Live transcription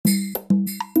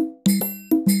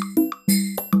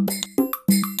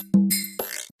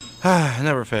it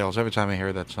never fails. Every time I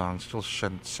hear that song, it still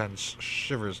sends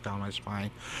shivers down my spine.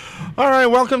 All right,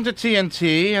 welcome to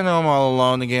TNT. I know I'm all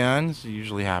alone again. This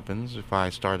usually happens if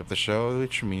I start up the show,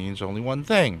 which means only one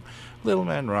thing. Little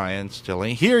man Ryan still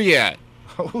ain't here yet.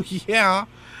 Oh, yeah.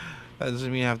 That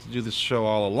doesn't mean I have to do this show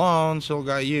all alone. Still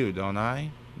got you, don't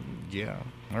I? Yeah.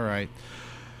 All right.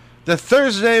 The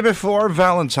Thursday before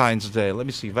Valentine's Day. Let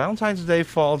me see. Valentine's Day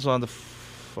falls on the...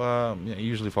 it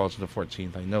usually falls on the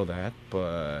 14th. I know that.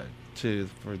 But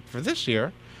for this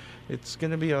year, it's going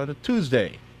to be on a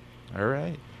Tuesday. All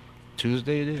right.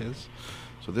 Tuesday it is.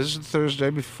 So this is the Thursday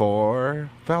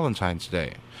before Valentine's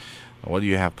Day. What do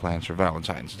you have plans for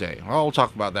Valentine's Day? Well, we'll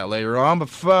talk about that later on. But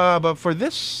for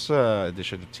this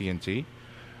edition of TNT,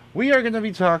 we are going to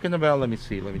be talking about, let me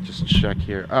see, let me just check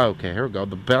here. Okay, here we go.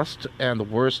 The best and the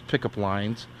worst pickup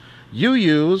lines you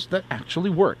use that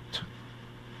actually worked.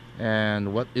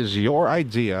 And what is your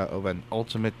idea of an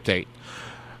ultimate date?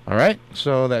 All right,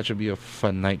 so that should be a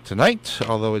fun night tonight.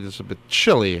 Although it is a bit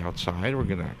chilly outside, we're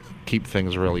going to keep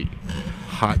things really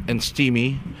hot and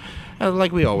steamy,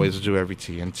 like we always do every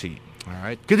TNT. All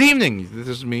right, good evening. This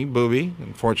is me, Booby.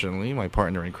 Unfortunately, my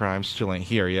partner in crime still ain't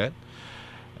here yet.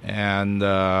 And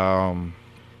I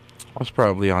was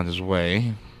probably on his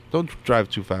way. Don't drive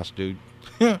too fast, dude.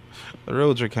 The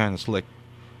roads are kind of slick.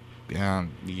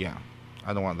 And yeah,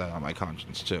 I don't want that on my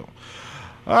conscience, too.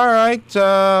 All right,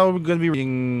 we're going to be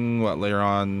reading, later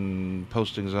on,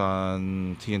 postings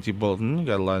on TNT Bulletin.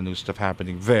 Got a lot of new stuff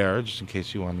happening there, just in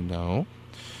case you want to know.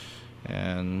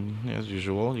 And as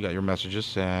usual, you got your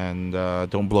messages, and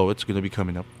don't blow it. It's going to be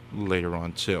coming up later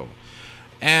on, too.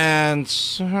 And,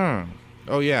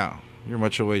 oh yeah, your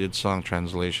much-awaited song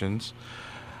translations.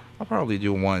 I'll probably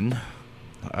do one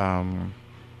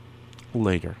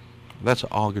later. That's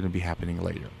all going to be happening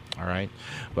later, all right?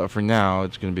 But for now,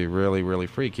 it's going to be really, really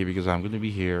freaky because I'm going to be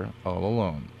here all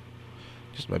alone.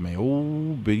 Just by my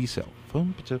old bitty self.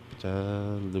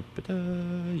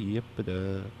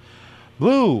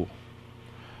 Blue!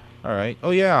 All right. Oh,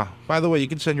 yeah. By the way, you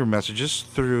can send your messages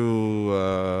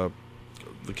through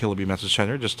the Killer Bee Message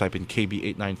Center. Just type in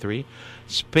KB893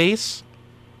 space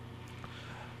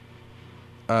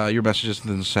your messages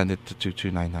and then send it to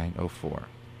 229904.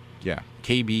 Yeah.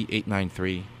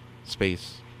 KB893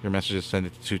 space your messages, send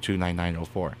it to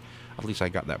 229904. At least I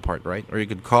got that part right. Or you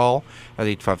could call at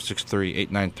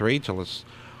 8563893. Tell us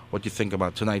what you think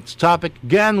about tonight's topic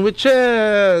again, which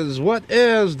is, what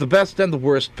is the best and the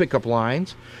worst pickup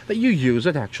lines that you use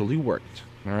that actually worked?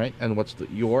 All right, and what's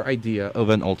your idea of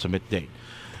an ultimate date?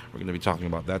 We're going to be talking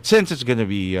about that since it's going to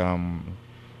be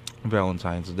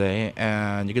Valentine's Day,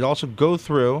 and you can also go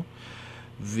through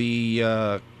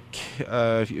the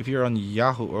if you're on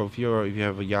Yahoo, or if you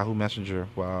have a Yahoo Messenger,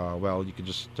 well, you can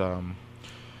just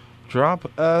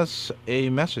drop us a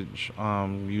message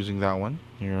using that one,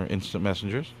 your instant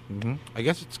messengers. I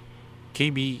guess it's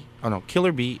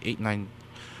Killer Bee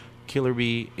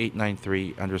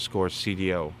 893 underscore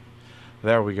CDO.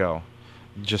 There we go,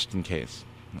 just in case.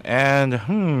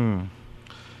 And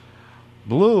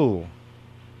Blue.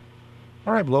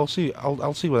 All right, Blue.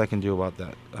 I'll see what I can do about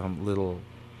that little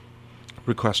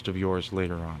request of yours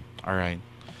later on. All right,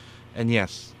 and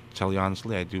yes. Tell you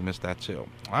honestly, I do miss that too.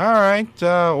 All right,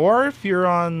 or if you're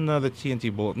on the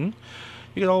TNT Bulletin,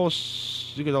 you could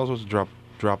also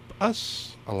drop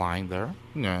us a line there.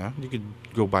 Yeah, you could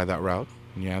go by that route.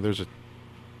 Yeah, there's a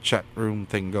chat room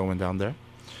thing going down there,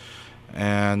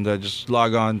 and just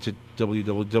log on to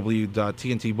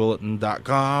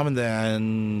www.tntbulletin.com and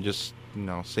then just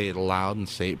say it aloud and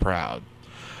say it proud.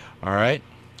 All right.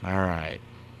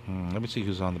 Let me see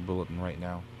who's on the bulletin right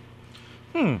now.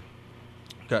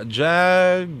 Got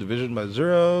Jag, Division by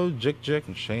Zero, Jick,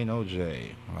 and Shane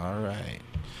OJ. All right.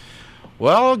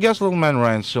 Well, I guess Little Man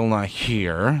Ryan's still not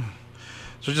here.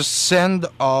 So just send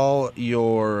all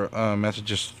your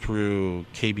messages through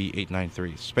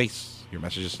KB893 space your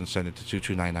messages and send it to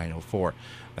 229904.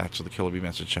 That's the Killer Bee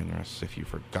Message Center, if you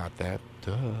forgot that.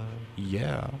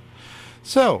 Yeah.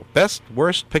 So, best,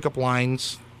 worst pickup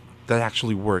lines that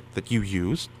actually worked that you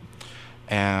used.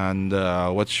 And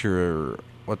what's your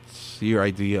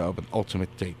idea of an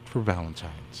ultimate date for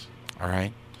Valentine's? All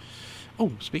right.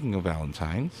 Oh, speaking of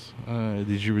Valentine's,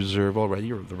 did you reserve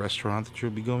already the restaurant that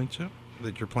you'll be going to,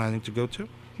 that you're planning to go to?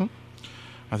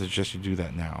 I suggest you do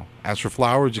that now. As for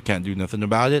flowers, you can't do nothing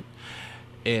about it.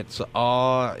 It's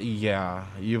all,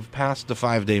 you've passed the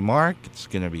 5-day mark.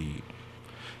 They're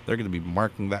going to be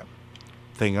marking that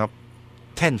thing up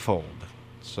tenfold.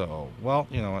 So, well,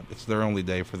 you know what? It's their only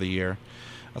day for the year,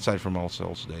 aside from All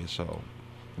Souls Day. So,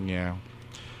 yeah,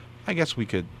 I guess we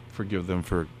could forgive them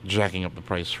for jacking up the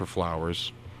price for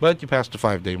flowers. But you passed the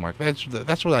 5-day mark.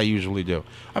 That's what I usually do.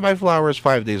 I buy flowers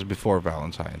 5 days before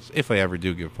Valentine's, if I ever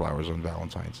do give flowers on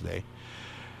Valentine's Day.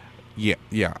 Yeah.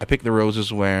 I pick the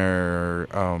roses where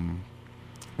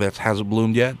that hasn't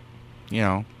bloomed yet,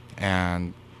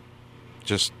 and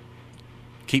just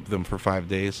keep them for 5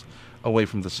 days away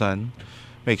from the sun.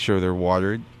 Make sure they're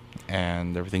watered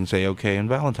and everything's A-okay on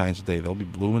Valentine's Day. They'll be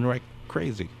blooming like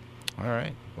crazy. All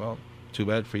right. Well, too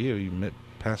bad for you. You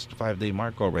passed the 5-day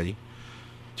mark already.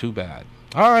 Too bad.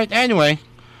 All right. Anyway,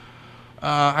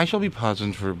 I shall be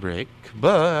pausing for a break,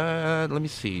 but let me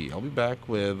see. I'll be back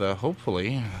with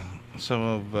hopefully some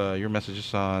of your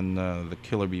messages on the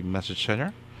Killer Bee Message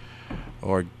Center,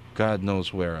 or God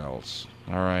knows where else.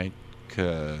 All right,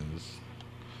 because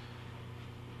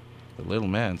the little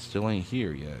man still ain't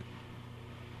here yet.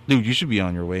 Dude, you should be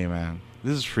on your way, man.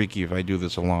 This is freaky if I do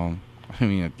this alone. I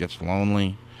mean, it gets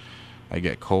lonely. I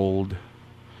get cold.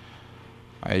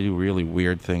 I do really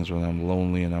weird things when I'm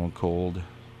lonely and I'm cold.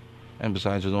 And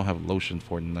besides, I don't have lotion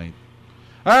for tonight.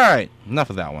 Alright, enough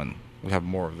of that one. We'll have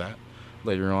more of that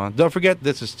later on. Don't forget,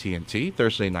 this is TNT,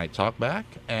 Thursday Night Talkback.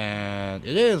 And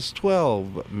it is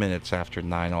 12 minutes after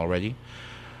 9 already.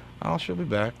 I shall be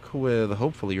back with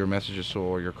hopefully your messages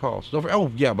or your calls.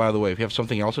 Oh, yeah, by the way, if you have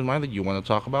something else in mind that you want to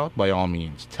talk about, by all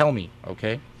means, tell me,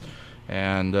 okay?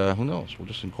 And who knows, we'll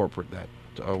just incorporate that,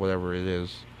 whatever it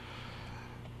is,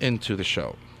 into the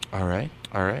show. All right.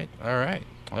 Okay,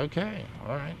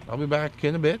 all right. I'll be back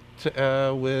in a bit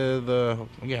with,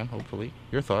 again, hopefully,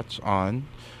 your thoughts on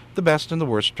the best and the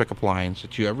worst pickup lines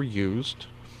that you ever used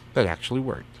that actually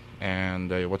worked. And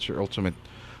what's your ultimate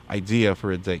idea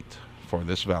for a date for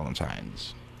this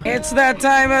Valentine's? It's that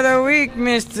time of the week,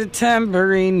 Mr.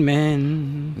 Tambourine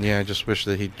Man. Yeah, I just wish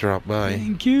that he'd drop by.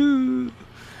 Thank you.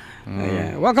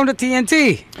 Yeah. Welcome to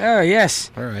TNT. Oh,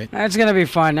 yes. All right. That's going to be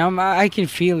fun. I can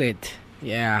feel it.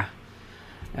 Yeah.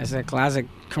 That's a classic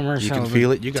commercial. You can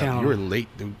feel it? You were late,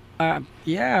 dude.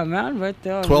 Yeah, man, but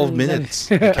 12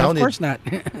 minutes. I counted. Of course not.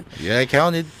 Yeah, I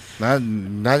counted.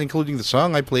 Not including the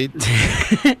song I played.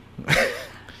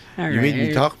 You made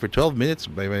me talk for 12 minutes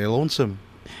by my lonesome.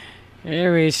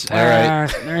 Anyways, all right.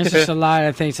 There's just a lot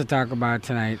of things to talk about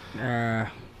tonight.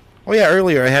 Oh yeah,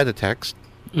 earlier I had a text.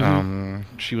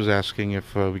 Mm-hmm. She was asking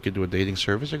if we could do a dating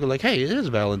service. I go like, hey, it is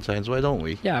Valentine's. Why don't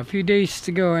we? Yeah, a few days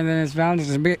to go, and then it's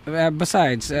Valentine's.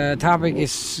 Besides, topic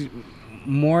is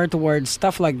more towards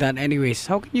stuff like that. Anyways,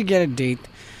 how can you get a date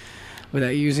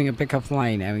without using a pickup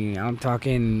line? I mean, I'm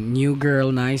talking new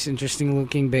girl, nice, interesting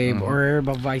looking babe, or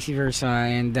vice versa.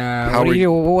 And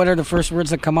what are the first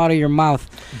words that come out of your mouth?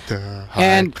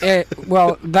 And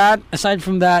well, that aside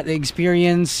from that, the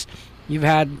experience you've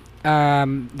had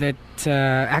that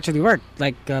actually worked,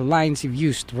 like lines you've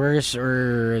used, worst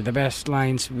or the best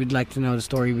lines. We'd like to know the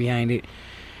story behind it.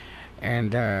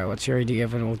 And what's your idea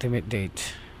of an ultimate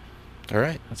date? All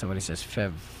right. That's what it says,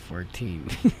 Feb 14.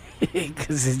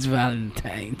 Because it's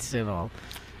Valentine's and all.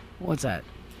 What's that?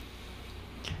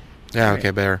 Yeah,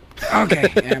 okay, bear.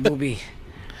 Okay, yeah, booby.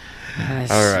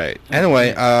 All right.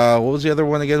 Anyway, what was the other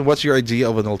one again? What's your idea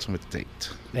of an ultimate date?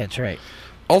 That's right.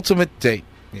 Ultimate date.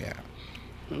 Yeah.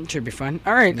 Should be fun.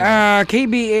 All right. Yeah.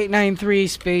 KB893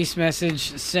 space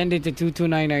message. Send it to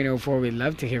 229904. We'd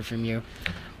love to hear from you.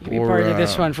 Be part of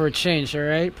this one for a change, all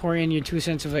right? Pour in your 2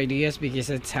 cents of ideas because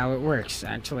that's how it works,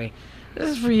 actually. This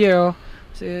is for you.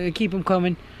 So keep them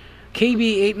coming.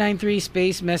 KB893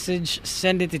 space message.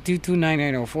 Send it to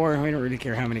 229904. We don't really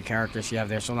care how many characters you have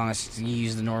there, so long as you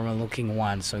use the normal looking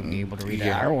one, so you'll be able to read it.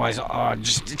 Otherwise,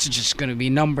 it's just going to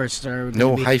be numbers.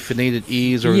 No hyphenated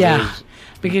E's or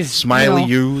because smiley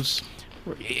U's.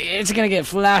 It's going to get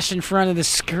flashed in front of the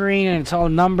screen, and it's all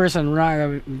numbers, and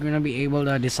we're going to be able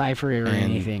to decipher it or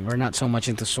anything. We're not so much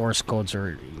into source codes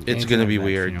or it's going to be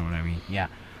weird. You know what I mean? Yeah.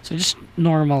 So just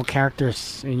normal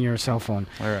characters in your cell phone.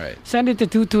 All right. Send it to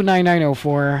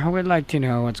 229904. I would like to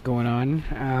know what's going on.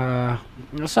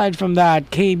 Aside from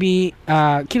that, KB,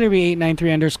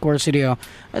 KillerB893_studio.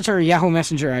 That's our Yahoo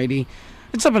Messenger ID.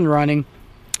 It's up and running.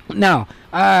 Now,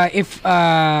 if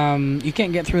you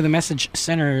can't get through the message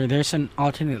center, there's an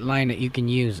alternate line that you can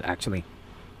use, actually.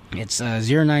 It's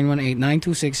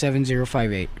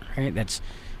 0918-926-7058. Right? That's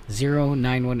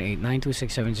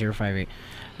 0918-926-7058.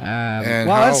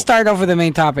 Let's start off with the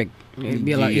main topic. It'd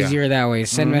be a lot easier that way.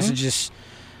 Send messages,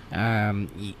 your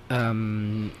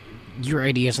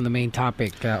ideas on the main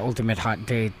topic, ultimate hot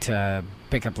date,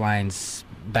 pickup lines,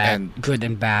 good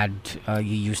and bad you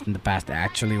used in the past that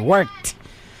actually worked.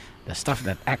 The stuff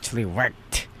that actually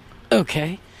worked.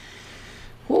 Okay.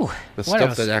 Whew. The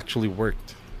stuff that actually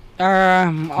worked.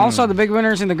 Also, the big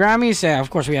winners in the Grammys. Of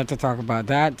course, we have to talk about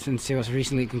that since it was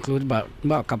recently concluded about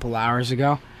a couple of hours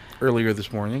ago. earlier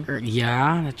this morning.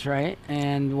 Yeah, that's right.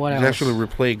 And what There's else? actually a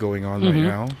replay going on Mhm. right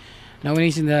now.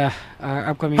 Nobody's in the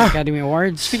upcoming Academy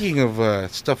Awards. Speaking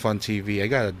of stuff on TV, I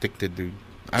got addicted, dude.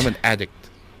 I'm an addict.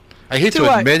 I hate To to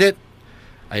what? admit it.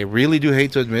 I really do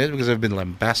hate to admit it because I've been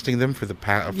lambasting them for the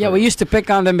past. Yeah, we used to pick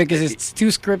on them because it's too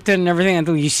scripted and everything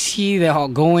until you see the whole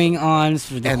going on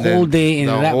for the whole day in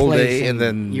that place, and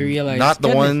then you realize not the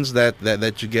goodness. ones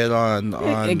that you get on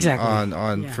exactly.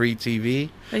 on Yeah. free TV.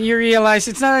 And you realize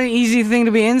it's not an easy thing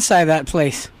to be inside that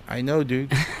place. I know,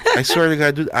 dude. I swear to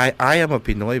God, dude. I am a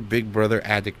Pinoy Big Brother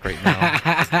addict right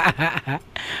now.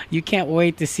 You can't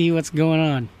wait to see what's going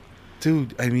on.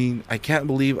 Dude, I mean, I can't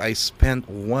believe I spent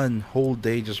one whole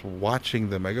day just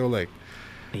watching them. I go like,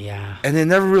 Yeah. and it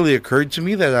never really occurred to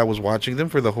me that I was watching them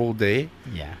for the whole day.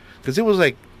 Yeah. Because it was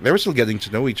like, they were still getting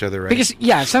to know each other, right? Because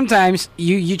sometimes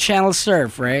you channel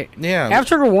surf, right? yeah.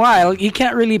 After a while, you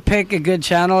can't really pick a good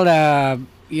channel to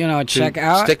to check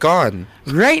out. Stick on.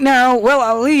 Right now, well,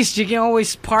 at least you can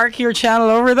always park your channel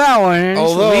over that one and just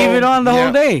Although, leave it on the yeah.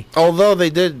 whole day. Although they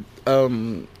did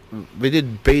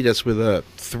bait us with a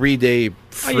 3-day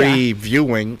free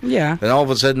viewing. Yeah, And all of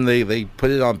a sudden they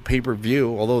put it on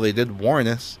pay-per-view, although they did warn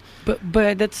us.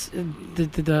 but that's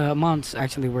the amount's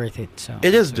actually worth it. So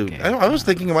It is, it's dude. okay. I was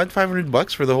thinking about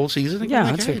 $500 for the whole season. Yeah,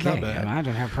 Like, that's hey, okay. not bad. I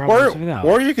don't have problems with that.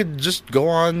 Or you could just go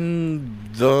on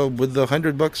with the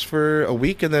 $100 for a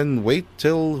week and then wait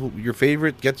till your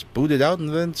favorite gets booted out and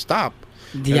then stop.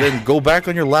 And then go back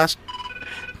on your last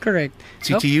Correct.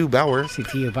 CTU Bauer.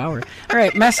 CTU Power. All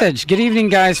right, message. Good evening,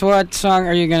 guys. What song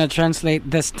are you going to translate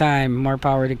this time? More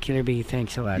power to Killer B.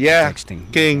 Thanks a lot Yeah, for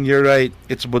texting. King, you're right.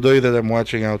 It's Budoy that I'm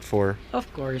watching out for.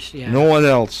 Of course, yeah. No one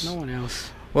else. No one else.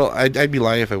 Well, I'd be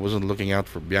lying if I wasn't looking out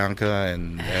for Bianca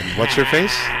and what's her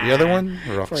face? The other one?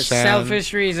 Roxanne. For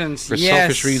selfish reasons. For yes.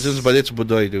 selfish reasons, but it's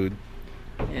Budoy, dude.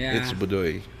 Yeah. It's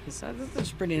Budoy.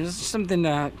 That's pretty. It's something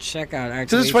to check out.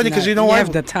 Actually, it's funny 'cause If you know you what?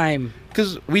 have the time.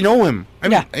 Because we know him. I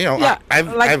mean, Yeah.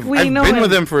 I've We know been him.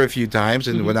 with him for a few times,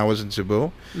 and Mhm. when I was in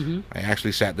Cebu, Mm-hmm. I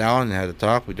actually sat down and had a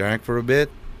talk. We drank for a bit.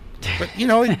 But,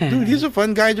 dude, he's a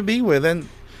fun guy to be with. And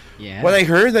Yeah. when I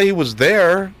heard that he was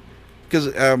there, because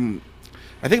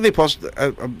I think they posted,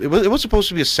 it was supposed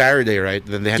to be a Saturday, right?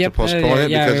 Then they had to postpone it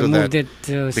yeah, because we of moved that. it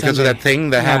to Because of Sunday. that thing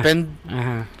that Yeah. happened,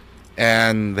 Uh-huh.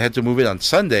 and they had to move it on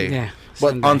Sunday. Yeah. But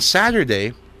Sunday. on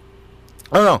Saturday,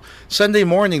 oh no, Sunday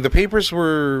morning, the papers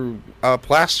were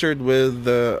plastered with,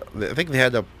 I think they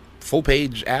had a full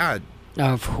page ad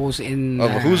of who's in. of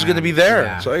who's going to be there.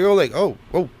 Yeah. So I go like, oh,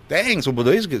 dang, so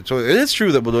Budoy is good. So it is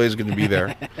true that Budoy is going to be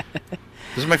there.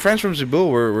 Because my friends from Cebu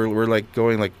were like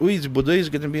going like, uy, Budoy is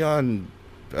going to be on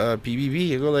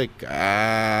PBB. I go like,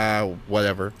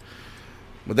 whatever.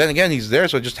 But then again, he's there,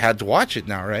 so I just had to watch it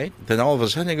now, right? Then all of a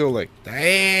sudden I go like,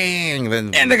 dang.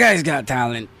 Then And the guy's got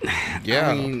talent. Yeah.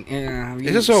 I mean, yeah. It's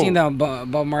You've just so- seen the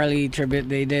Bob Marley tribute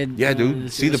they did. Yeah, dude.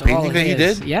 it See the was painting all that he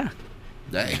his. did? Yeah.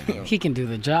 dang. He can do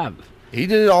the job. He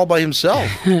did it all by himself.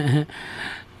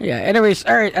 Yeah. Anyways,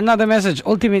 all right. Another message.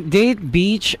 Ultimate date,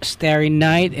 beach, starry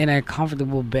night, in a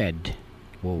comfortable bed.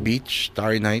 Whoa. Beach,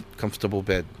 starry night, comfortable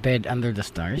bed. Bed under the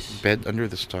stars. Bed under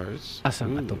the stars.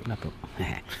 Asang Ooh. atok na to.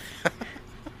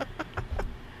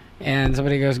 And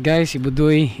somebody goes, guys, si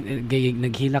Budoy,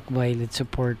 naghilakbay. Let's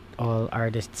support all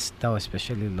artists daw,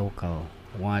 especially local.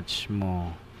 Watch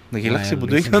mo. Nagilak si While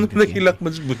Budoy. listening Ano to nagilak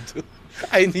mas Budoy?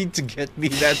 I need to get me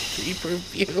that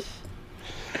pay-per-view.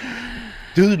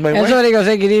 Dude, my And wife... somebody goes,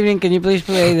 hey, good evening. Can you please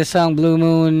play the song Blue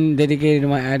Moon, dedicated to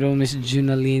my idol, Miss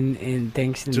Junaline, and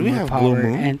thanks to Do we more have power. Blue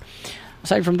Moon? And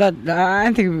aside from that, I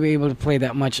don't think we'll be able to play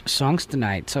that much songs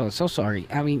tonight. So sorry.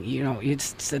 I mean,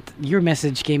 it's that your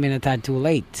message came in a tad too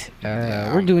late.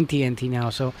 Yeah. We're doing TNT now,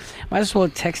 so might as well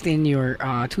text in your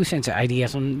 2 cents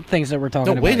ideas on things that we're talking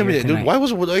No, about. wait a here minute, dude. tonight. Why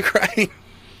was Budoy crying?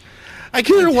 I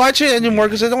can't watch it anymore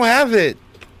because I don't have it.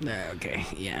 Okay,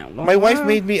 yeah. Well, My wife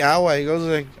made me awa. I goes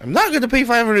like, I'm not gonna pay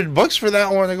 $500 for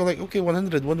that one. I go like, okay,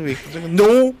 100 1 week. I go,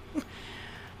 no.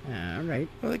 all right.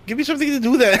 I'm like, give me something to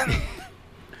do that.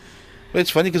 But it's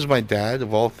funny because my dad,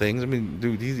 of all things, I mean,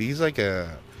 dude, he's like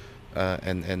an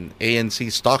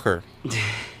ANC stalker.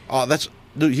 Oh,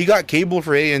 dude. He got cable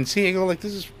for ANC. I go like,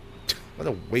 this is what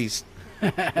a waste.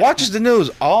 Watches the news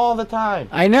all the time.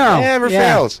 I know. Never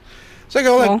yeah. fails. So I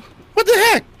go like, Well. what the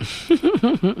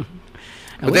heck?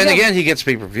 But we then got- again, he gets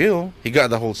pay-per-view. He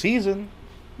got the whole season.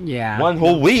 Yeah. One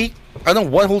whole week. I know,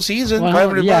 one whole season, One whole-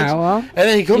 $500. yeah, well, And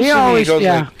then he comes he to me, always- he goes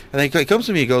yeah. like, and then he comes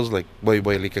to me, he goes like, boy,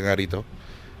 lika nga rito.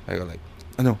 I go like,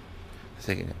 ano?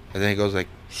 And then he goes like,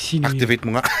 Sino yun? activate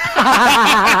mo nga.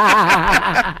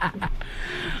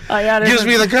 Oh, yeah, Gives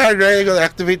me the card, right? I go,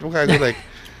 activate mo nga. I go like,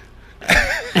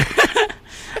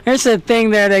 There's a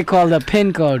thing there they call the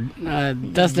PIN code.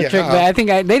 That's the trick. Yeah. But I think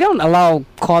they don't allow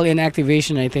call-in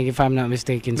activation. I think, if I'm not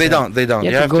mistaken. They So don't. You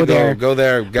You have to go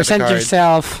there, get present the card.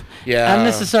 yourself. Yeah.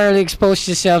 Unnecessarily expose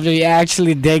yourself to you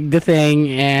actually dig the thing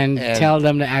and And tell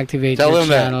them to activate tell your them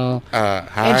that, channel. Hi.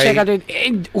 And check out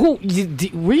it.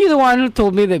 Were you the one who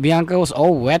told me that Bianca was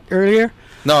all wet earlier?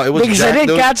 No, it was Because I Jack, didn't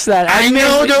dude. catch that. I missed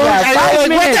know, it. dude. Yeah, I know, 5 like, what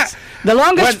minutes. The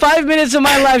longest When- 5 minutes of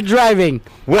my life driving.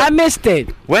 When- I missed it.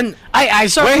 When I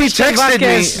saw When he Christian texted me,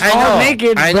 Vasquez I all know,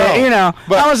 naked, I but know.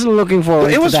 But I wasn't looking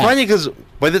forward it to was that. funny because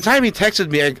by the time he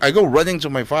texted me, I go running to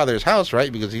my father's house,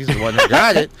 right? Because he's the one who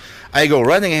got it. I go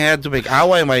running. I had to make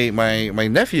Awa my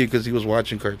nephew because he was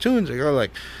watching cartoons. I go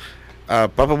like,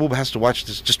 Papa Boob has to watch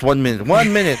this just 1 minute.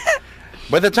 1 minute.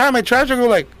 By the time I tried to go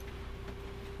like,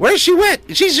 where is she wet?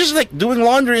 She's just like doing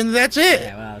laundry and that's it.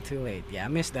 Yeah, well, too late. Yeah, I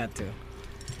missed that too.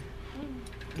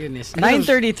 Goodness. I could've-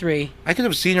 9:33. I could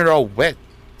have seen her all wet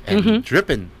and Mhm.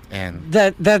 dripping and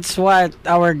That's what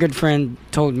our good friend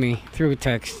told me through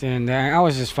text, and I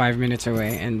was just 5 minutes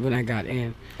away. And when I got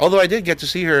in, although I did get to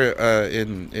see her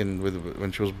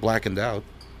when she was blackened out.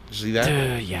 Did you see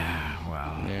that? yeah,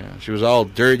 well, Yeah, she was all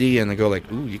dirty, and I go like,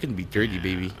 "Ooh, you can be dirty,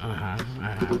 baby."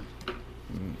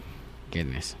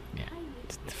 Goodness, yeah.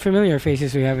 Familiar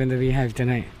faces we have in the Beehive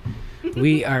tonight.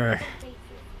 We are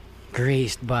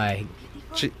graced by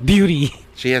She, beauty.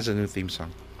 she has a new theme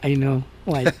song. I know.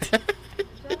 What?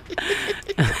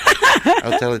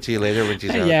 I'll tell it to you later when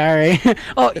she's out. Yeah, alright.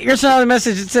 Oh, here's another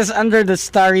message. It says, under the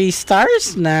starry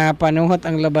stars na panuhot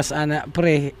ang labas ana.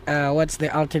 Pre, what's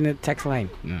the alternate text line?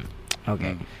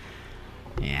 Okay.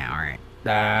 Yeah,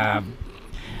 alright.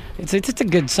 It's a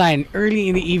good sign. Early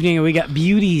in the evening, we got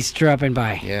beauties dropping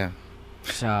by. Yeah.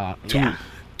 So, Two, yeah.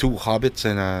 two hobbits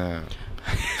and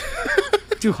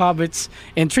Two hobbits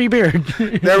and three beard.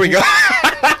 There we go.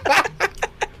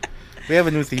 We have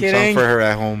a new theme Kidding. song for her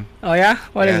at home. Oh, yeah?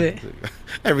 What is Yeah. it?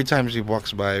 Every time she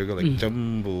walks by, we go like,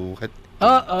 Jumbo.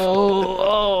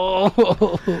 Uh-oh.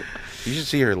 Oh. You should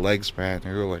see her legs, man. I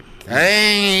go like,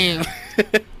 hey.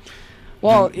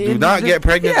 Well, Do not get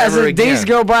pregnant yeah, as ever the days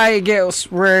again. go by, it gets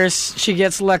worse. She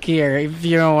gets luckier, if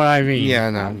you know what I mean. Yeah,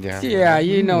 no, yeah. Yeah,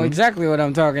 you know Mhm. exactly what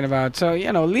I'm talking about. So,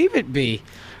 leave it be.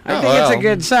 I Oh, think it's a well.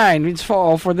 good sign. It's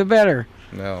all for the better.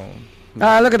 No.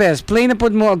 Look at this. Play na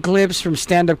pud mo clips from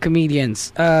stand-up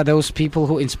comedians. Those people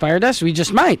who inspired us, we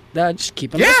just might. Just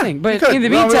keep on Yeah. listening. you But could. in the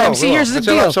We will, meantime, we see, will. here's the Let's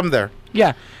have deal. some there.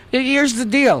 Yeah, here's the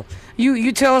deal.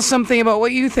 You tell us something about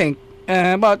what you think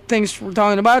about things we're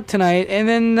talking about tonight, and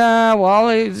then,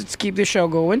 let's keep the show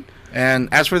going. And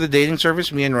as for the dating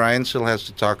service, me and Ryan still has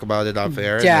to talk about it off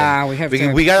air. Yeah, we have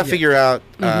to. We got to yeah. figure out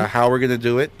Mhm. how we're going to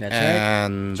do it. That's right.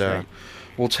 And That's right.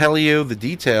 we'll tell you the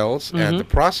details and Mhm. the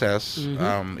process.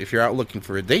 Mhm. If you're out looking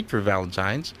for a date for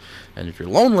Valentine's, and if you're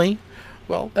lonely,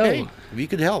 well, Oh. hey, we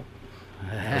could help.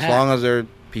 As long as there are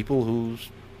people who's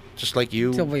just like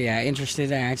you, So, yeah, interested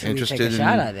to actually interested take a in,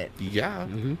 shot at it. Yeah.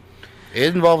 Mm-hmm.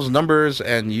 It involves numbers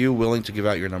and you willing to give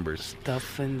out your numbers.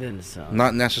 Stuff and then some.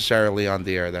 Not necessarily on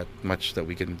the air that much that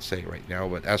we can say right now,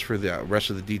 but as for the rest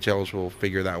of the details, we'll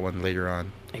figure that one later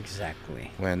on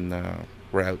Exactly. when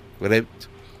we're out with it.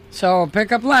 So,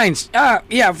 pickup lines.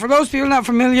 Yeah, for those people not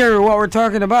familiar with what we're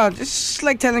talking about, it's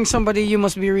like telling somebody you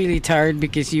must be really tired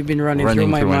because you've been running through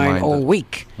my mind all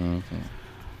week.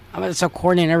 I mean, it's so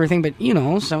corny and everything, but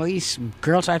some of these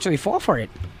girls actually fall for it.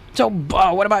 So,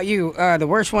 what about you? The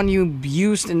worst one you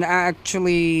used and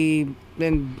actually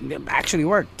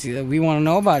worked. We want to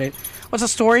know about it. What's the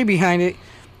story behind it?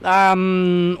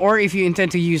 Or if you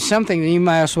intend to use something, then you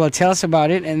might as well tell us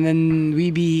about it, and then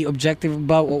we be objective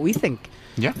about what we think.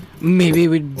 Yeah. Maybe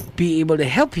we'd be able to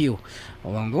help you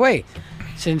along the way.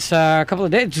 Since a couple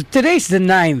of days, today's the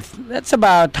 9th. That's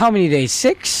about how many days?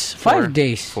 6? 5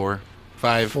 days. 4,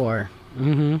 5. 4.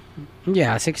 Mm-hmm.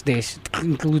 Yeah, 6 days,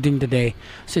 including today.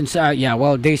 Since,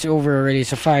 day's over already,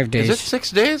 so 5 days. Is it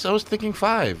 6 days? I was thinking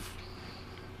 5.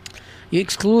 You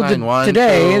exclude 9, 1,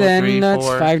 today, 2, then 3, that's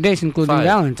 4, 5 days, including 5.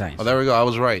 Valentine's. Oh, there we go. I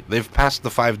was right. They've passed the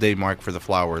 5-day mark for the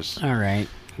flowers. All right,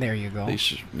 there you go. They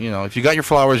if you got your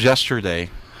flowers yesterday,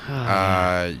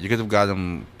 Ah, you could have got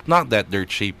them. Not that they're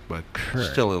cheap, but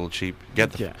Correct. still a little cheap.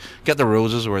 Get Yeah. the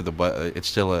roses where the it's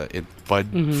still in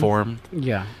bud Mhm. form.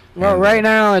 yeah. Well, And, right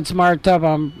now it's marked up.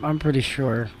 I'm pretty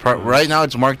sure. Right now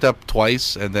it's marked up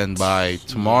twice, and then by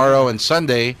tomorrow and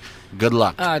Sunday, good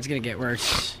luck. It's gonna get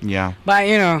worse. Yeah, But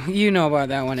you know about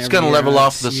that one. it's every gonna year. level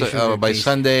off That's usually the by case.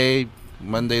 Sunday.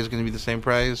 Monday is gonna be the same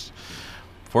price.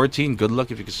 14. Good luck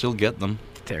if you can still get them.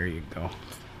 There you go.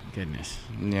 Goodness.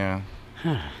 Yeah.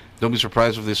 Huh. Don't be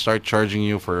surprised if they start charging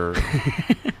you for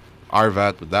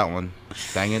RVAT with that one.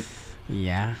 Dang it.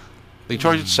 Yeah. They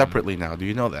charge it separately now. Do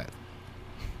you know that?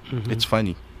 It's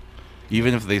funny,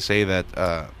 even if they say that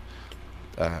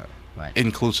Right.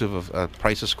 inclusive of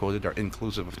prices quoted are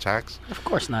inclusive of tax. Of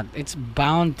course not. It's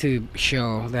bound to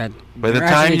show that By the you're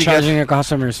time actually you charging get your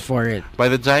customers for it. by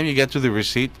the time you get to the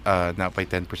receipt, not by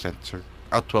 10%, sir,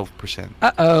 out 12%.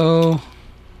 Uh-oh.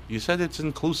 You said it's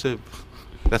inclusive.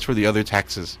 That's for the other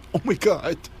taxes. Oh my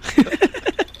God!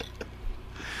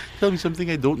 Tell me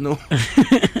something I don't know.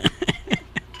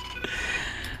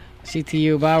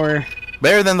 CTU Bauer.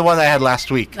 Better than the one I had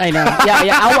last week. I know. Yeah.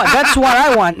 That's what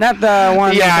I want, not the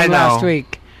one Yeah, I from know. last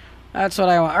week. That's what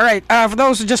I want. All right. For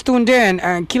those who just tuned in,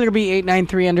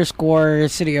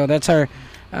 KillerB893_Cidio. That's our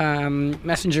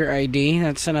messenger ID.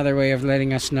 That's another way of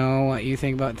letting us know what you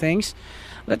think about things.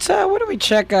 Let's. What do we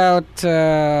check out?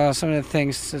 Some of the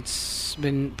things that's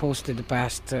been posted the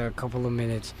past couple of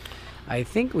minutes. I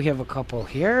think we have a couple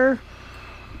here.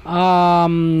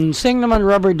 Sing naman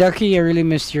Rubber Ducky. I really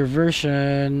missed your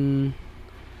version.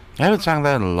 I haven't sang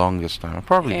that in the longest time. I'll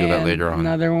probably do that And later on.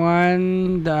 Another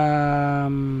one.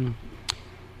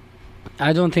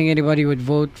 I don't think anybody would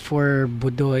vote for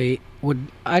Budoy.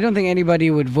 I don't think anybody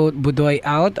would vote Budoy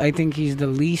out. I think he's the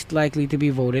least likely to be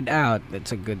voted out.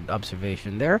 That's a good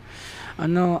observation there.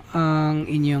 Ano ang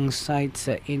inyong site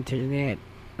sa internet?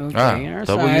 Okay, our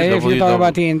site. If you're talking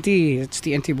about TNT, it's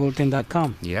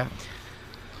tntbulletin.com. Yeah.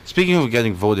 Speaking of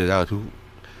getting voted out, who?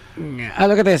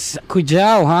 Look at this.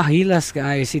 Kujao, ha? Hilas ka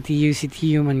ay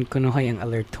CTU man kunuhay ang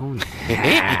alert tone.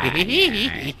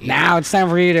 Now it's time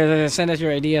for you to send us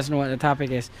your ideas on what the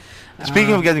topic is.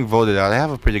 Speaking of getting voted out, I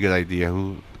have a pretty good idea.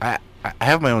 Who I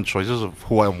have my own choices of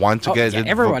who I want to get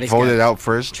voted out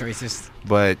first. Choices.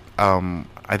 But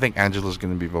I think Angela's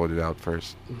going to be voted out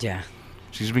first. Yeah.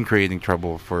 She's been creating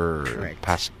trouble for Correct.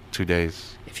 past 2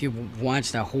 days. If you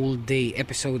watch the whole day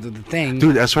episode of the thing,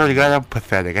 Dude, I swear to God, I'm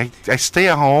pathetic. I stay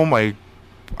at home. I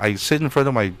sit in front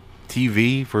of my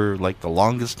TV for like the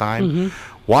longest time,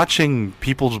 watching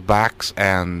people's backs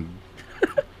and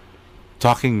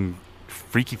talking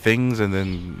freaky things, and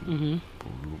then,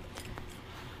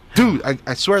 dude,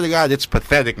 I swear to God, it's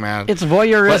pathetic, man. it's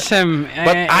voyeurism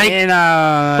in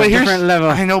a different level.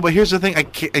 I know, but here's the thing: I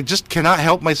just cannot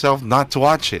help myself not to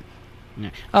watch it.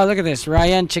 Oh, look at this.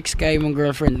 Ryan, chicks ka imong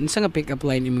girlfriend. Unsa nga pick-up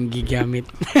line imong gigamit?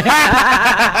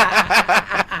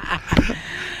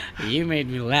 You made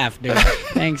me laugh, dude.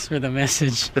 Thanks for the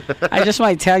message. I just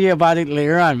might tell you about it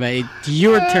later on, but it's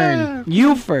your turn.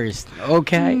 You first,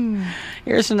 okay?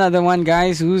 Here's another one,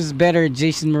 guys. Who's better,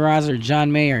 Jason Mraz or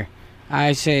John Mayer?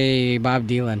 I say Bob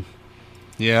Dylan.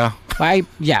 Yeah.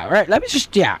 Yeah, right.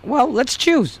 Well, let's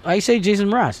choose. I say Jason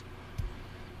Mraz.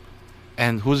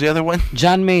 And who's the other one?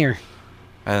 John Mayer.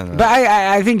 I don't know. But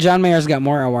I think John Mayer's got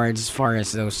more awards as far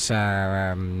as those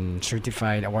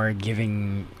certified award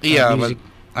giving. Yeah, music,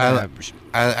 I don't like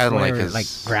whatever, his like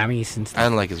Grammys and stuff. I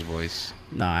don't like his voice.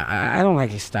 No, I don't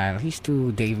like his style. He's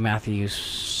too Dave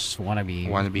Matthews wannabe.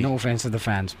 No offense to the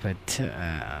fans, but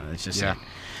it's just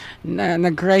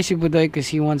nag-cry si Budoy because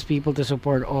he wants people to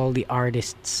support all the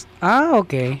artists.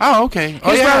 Okay. Oh, okay.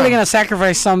 He's probably gonna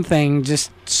sacrifice something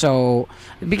just so,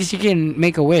 because you can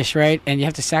make a wish, right? And you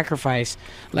have to sacrifice.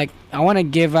 Like, I want to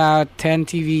give out 10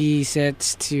 TV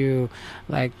sets to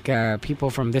like people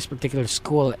from this particular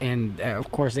school, and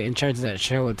of course the in charge of that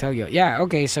show will tell you, yeah,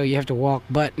 okay, so you have to walk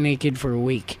butt naked for a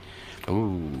week.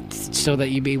 Ooh. So that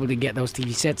you be able to get those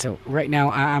TV sets. So right now,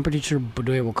 I'm pretty sure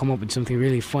Budoy will come up with something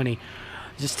really funny,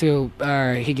 just till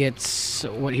he gets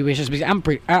what he wishes. Because I'm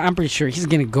pretty sure he's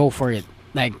gonna go for it.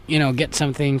 Like, get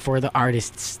something for the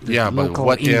artists, the local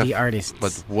indie artists.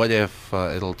 But what if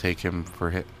it'll take him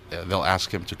they'll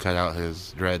ask him to cut out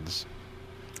his dreads?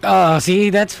 Oh, see,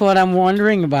 that's what I'm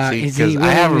wondering about. Because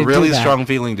I have a really strong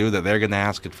feeling, dude, that they're gonna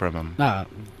ask it from him. I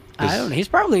don't know. He's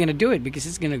probably gonna do it because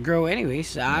it's gonna grow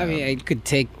anyways. I mean, it could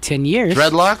take 10 years.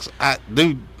 Dreadlocks,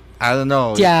 dude. I don't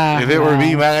know. Yeah. If it were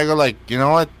me, man, I go like, you know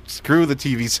what? Screw the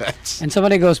TV sets. And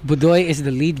somebody goes, Budoy is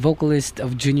the lead vocalist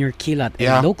of Junior Kilat,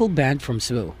 a local band from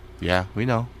Cebu. Yeah, we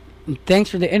know. Thanks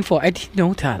for the info. I didn't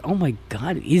know that. Oh my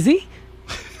God, is he?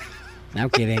 No, I'm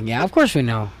kidding. Yeah, of course we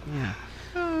know. Yeah.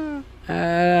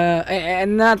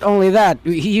 And not only that,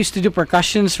 he used to do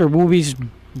percussions for Movie's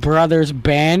brother's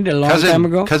band a long time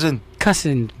ago. Cousin's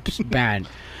band.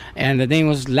 And the name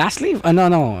was Last Leaf?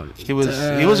 No. He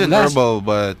was in Herbal,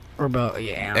 but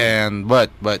yeah. And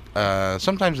but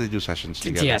sometimes they do sessions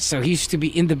together. Yeah, so he used to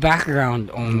be in the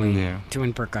background only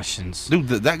doing percussions. Dude,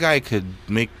 that guy could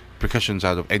make percussions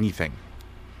out of anything.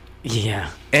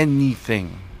 Yeah.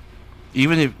 Anything.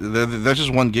 Even if there's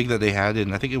just one gig that they had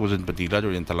in, I think it was in Patila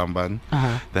or in Talamban,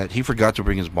 that he forgot to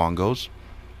bring his bongos.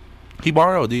 He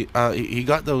borrowed he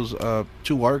got those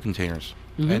 2 water containers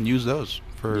and used those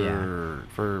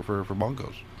for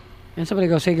bongos. And somebody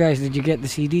goes, "Hey guys, did you get the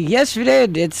CD?" Yes, we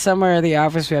did. It's somewhere at the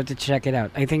office. We have to check it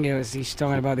out. I think he's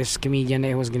talking about this comedian that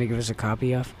he was gonna give us a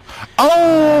copy of.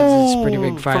 Oh, it's pretty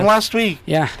big file from last week.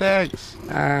 Yeah. Thanks.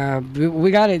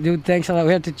 We got it, dude. Thanks a lot.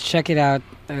 We have to check it out.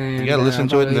 And, You gotta listen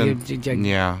to it, and then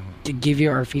to give you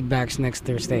our feedbacks next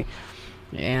Thursday.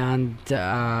 And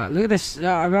look at this.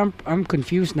 I'm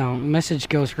confused now. Message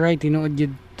goes, right, tinuod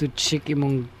yun to check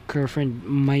imong girlfriend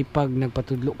may pag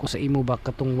nagpatudlo ko sa imo ba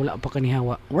katong wala pa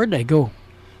kanihawa. Where'd I go?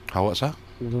 How was that?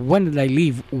 When did I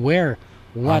leave? Where?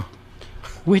 What?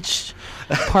 Which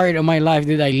part of my life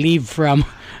did I leave from?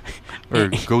 Or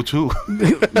go to?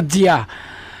 Yeah.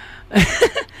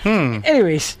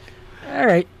 Anyways, all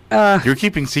right. You're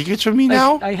keeping secrets from me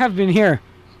now? I have been here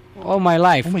all my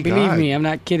life. Oh my Believe God. me, I'm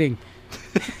not kidding.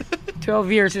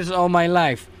 12 years is all my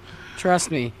life.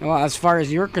 Trust me. Well, as far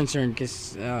as you're concerned,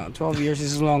 because 12 years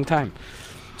is a long time.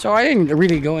 So I didn't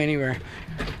really go anywhere.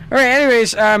 All right,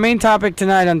 anyways, main topic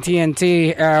tonight on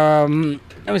TNT.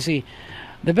 Let me see.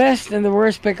 The best and the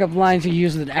worst pickup lines you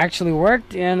used that actually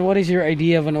worked, and what is your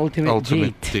idea of an ultimate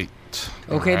date?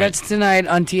 Okay, that's tonight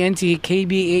on TNT,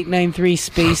 KB893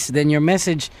 space, then your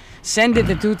message. Send it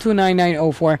to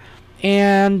 229904.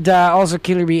 And also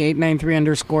Killer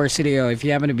B893_CDO. If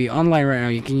you happen to be online right now,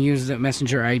 you can use the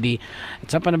messenger ID.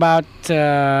 It's up and about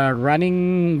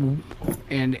running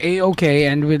and A-OK,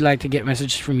 and we'd like to get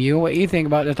messages from you. What you think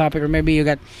about the topic, or maybe you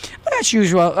got, as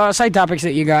usual, side topics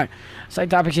that you got,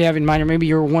 side topics you have in mind, or maybe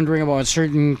you're wondering about a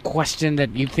certain question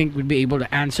that you think would be able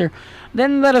to answer.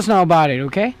 Then let us know about it,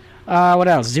 okay? What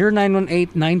else?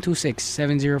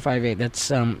 0918-926-7058.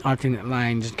 That's alternate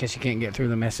line, just in case you can't get through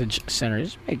the message center.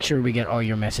 Just make sure we get all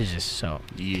your messages. So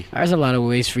there's a lot of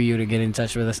ways for you to get in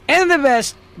touch with us. And the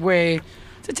best way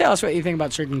to tell us what you think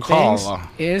about certain things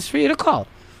is for you to call.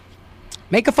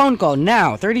 Make a phone call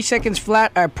now. 30 seconds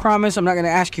flat. I promise I'm not going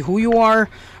to ask you who you are.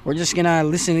 We're just going to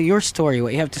listen to your story,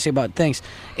 what you have to say about things.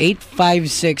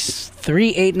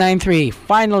 856-3893.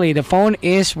 Finally, the phone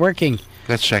is working.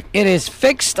 Let's check. It is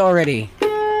fixed already.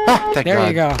 Thank there God.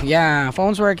 you go. Yeah,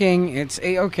 phone's working. It's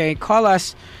A-OK. Call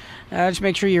us. Just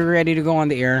make sure you're ready to go on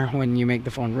the air when you make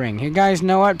the phone ring. Hey guys,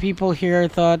 know what? People here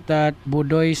thought that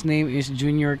Budoy's name is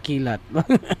Junior Kilat.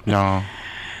 No.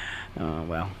 Oh,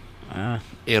 well.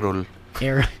 Errol.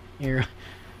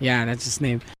 Yeah, that's his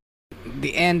name.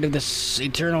 The end of the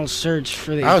eternal search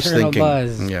for the I was eternal thinking,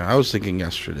 buzz. Yeah, I was thinking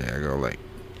yesterday. I go like,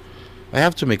 I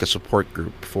have to make a support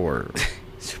group for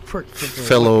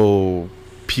fellow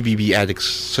PBB addicts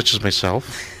such as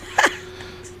myself,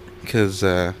 because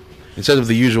instead of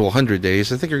the usual 100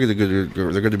 days, I think they're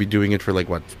going to be doing it for like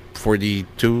what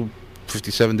 42,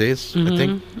 57 days. I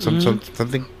think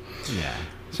something. Yeah.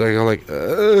 So I go like,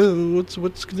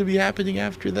 what's going to be happening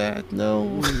after that?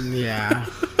 No. Yeah.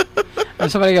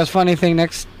 And somebody goes, funny thing,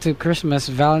 next to Christmas,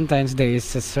 Valentine's Day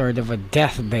is a sort of a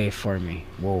death day for me.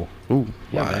 Whoa. Ooh.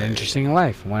 Yeah, Why? an interesting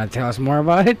life. Want to tell us more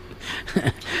about it?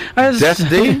 Death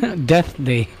Day? Death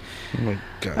Day. Oh my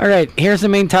God. All right, here's the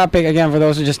main topic. Again, for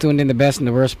those who just tuned in, the best and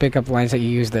the worst pickup lines that you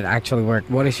use that actually work.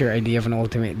 What is your idea of an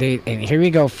ultimate date? And here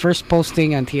we go. First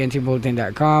posting on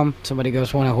TNTBulletin.com. Somebody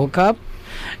goes, want to hook up?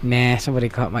 Nah, somebody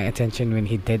caught my attention when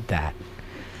he did that.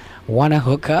 Want to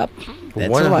hook up? That's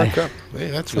Wanna a line. hook up?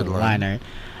 Hey, that's a good line. Liner.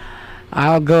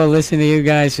 I'll go listen to you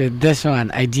guys with this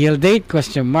one. Ideal date?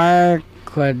 Question mark.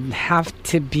 Could have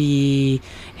to be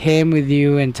him with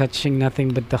you and touching nothing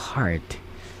but the heart.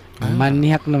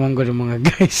 Maniak naman ko ng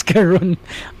mga guys karon.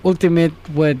 Ultimate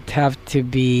would have to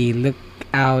be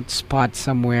lookout spot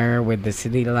somewhere with the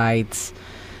city lights,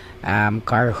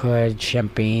 car hood,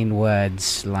 champagne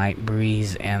woods, light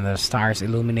breeze, and the stars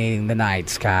illuminating the night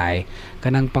sky.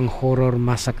 Kanang pang horror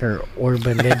massacre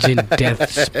urban legend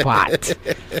death spot.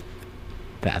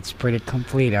 That's pretty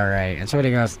complete, alright. And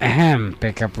somebody goes, ahem,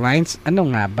 pickup lines? Ano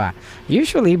nga ba?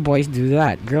 Usually, boys do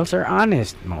that. Girls are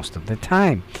honest most of the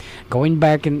time. Going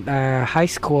back in high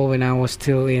school when I was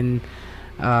still in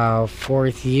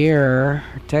fourth year,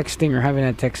 texting or having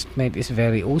a text mate is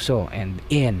very uso and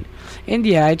in. And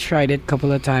yeah, I tried it a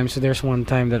couple of times. So there's one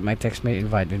time that my text mate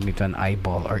invited me to an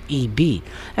eyeball or EB.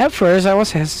 At first, I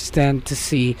was hesitant to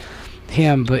see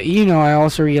him, but I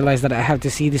also realized that I have to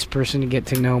see this person to get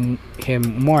to know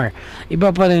him more.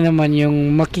 Iba pa rin naman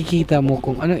yung makikita mo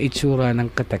kung ano itsura ng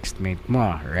ka-textmate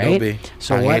mo, right?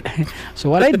 So what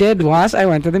I did was I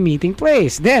went to the meeting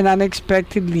place. Then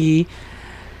unexpectedly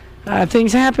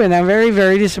things happened. I'm very,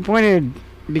 very disappointed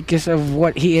because of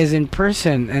what he is in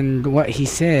person and what he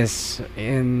says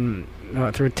in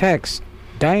through text.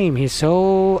 Damn, he's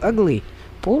so ugly.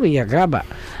 Puri agraba.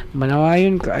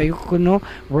 Manawayon ko ayoko no.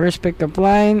 Worst pickup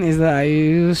line is that I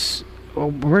use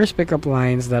worst pickup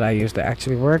lines that I used to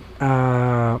actually work.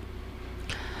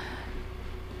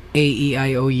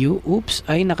 A-E-I-O-U. Oops,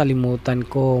 ay nakalimutan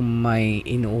ko. May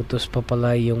inuutos pa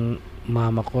pala yung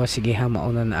mama ko. Sige ha,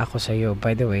 mauna na ako sa'yo.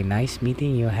 By the way, nice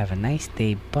meeting you. Have a nice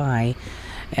day. Bye.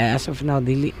 As of now,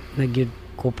 dili nagyud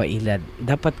ko pa ilad.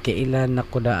 Dapat kailan na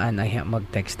kudaan ay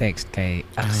mag-text-text kay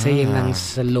aksay lang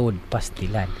sa load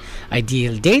pastilan.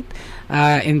 Ideal date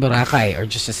in Boracay or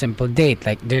just a simple date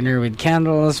like dinner with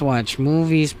candles, watch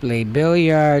movies, play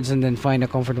billiards, and then find a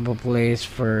comfortable place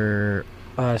for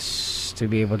us to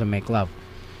be able to make love.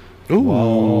 Ooh.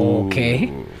 Whoa,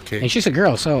 okay. And she's a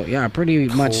girl, so yeah, pretty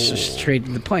much straight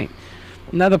to the point.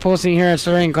 Another posting here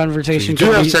starting conversation. So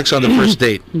you do have sex on the first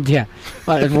date. Yeah.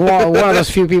 Well, one of those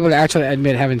few people that actually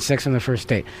admit having sex on the first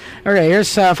date. Okay,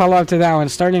 here's a follow-up to that one.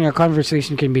 Starting a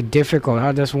conversation can be difficult.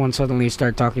 How does one suddenly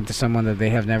start talking to someone that they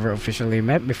have never officially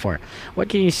met before? What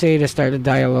can you say to start a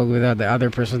dialogue without the other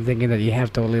person thinking that you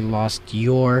have totally lost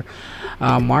your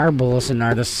marbles and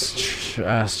are the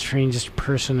strangest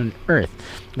person on earth?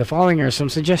 The following are some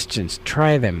suggestions.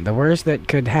 Try them. The worst that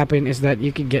could happen is that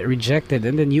you could get rejected,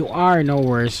 and then you are no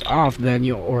worse off than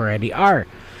you already are.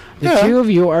 The two of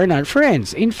you are not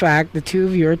friends. In fact, the two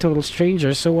of you are total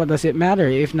strangers, so what does it matter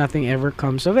if nothing ever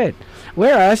comes of it?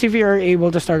 Whereas, if you are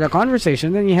able to start a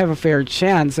conversation, then you have a fair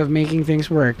chance of making things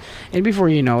work, and before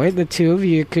you know it, the two of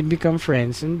you could become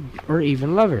friends or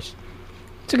even lovers.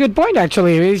 It's a good point,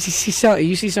 actually. You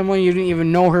see someone you didn't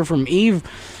even know her from Eve.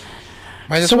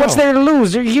 So what's there to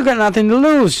lose? You got nothing to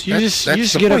lose. You just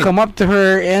gotta come up to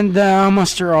her and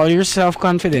muster all your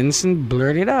self-confidence and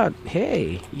blurt it out.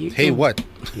 Hey. What?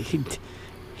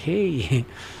 Hey.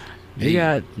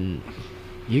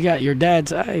 You got your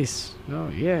dad's eyes. Oh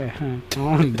yeah.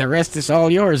 Oh, the rest is all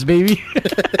yours, baby.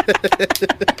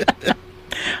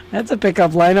 That's a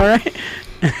pickup line, all right.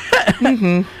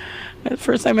 Mm-hmm. The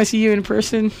first time I see you in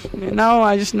person, now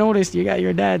I just noticed you got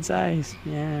your dad's eyes.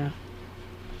 Yeah.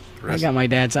 I got my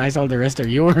dad's eyes, all the rest are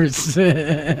yours.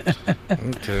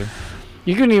 Okay.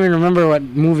 You couldn't even remember what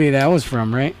movie that was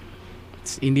from, right?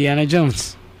 It's Indiana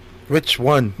Jones. Which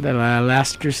one? The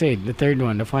Last Crusade, the third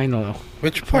one, the final.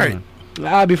 Which part?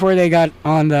 Before they got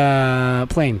on the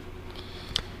plane.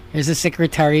 There's a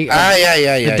secretary.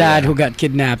 Yeah. The dad who got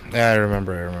kidnapped. Yeah, I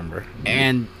remember.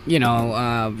 And,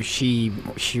 she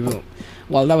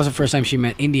well, that was the first time she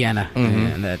met Indiana.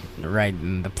 And that ride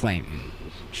in the plane.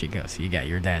 She goes, you got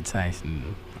your dad's eyes.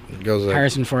 And goes like,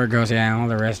 Harrison Ford goes, yeah, all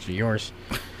the rest are yours.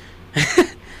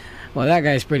 Well, that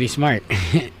guy's pretty smart.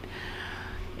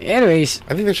 Anyways.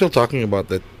 I think they're still talking about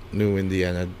that new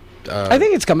Indiana. I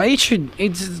think it's coming.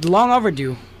 It's long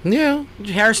overdue. Yeah.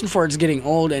 Harrison Ford's getting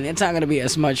old, and it's not going to be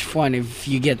as much fun if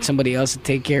you get somebody else to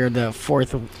take care of the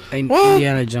fourth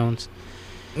Indiana Jones.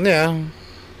 Yeah.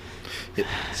 You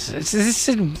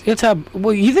think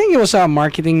it was a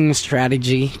marketing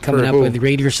strategy coming up with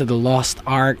Raiders of the Lost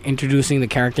Ark, introducing the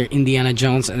character Indiana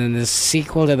Jones, and then the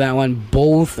sequel to that one,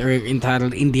 both are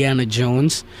entitled Indiana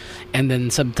Jones, and then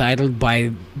subtitled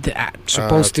by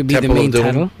supposed to be the main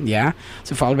title. Yeah.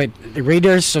 So followed by the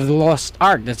Raiders of the Lost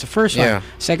Ark. That's the first one.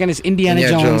 Second is Indiana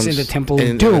Jones in the Temple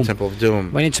of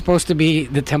Doom. When it's supposed to be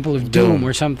the Temple of Doom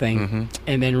or something,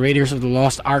 and then Raiders of the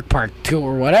Lost Ark Part 2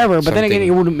 or whatever. But then again, it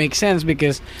wouldn't make sense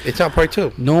because it's not Part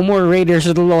 2. No more Raiders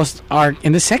of the Lost Ark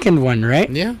in the second one, right?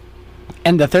 Yeah.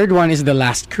 And the third one is the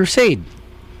Last Crusade.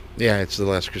 Yeah, it's the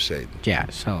Last Crusade. Yeah,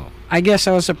 so I guess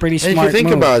that was a pretty smart move. If you think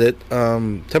move. about it,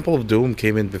 Temple of Doom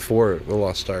came in before the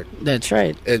Lost Ark. That's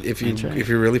right. And if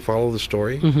you really follow the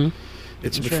story,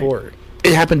 it's before. Right.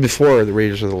 It happened before the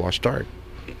Raiders of the Lost Ark.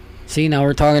 See, now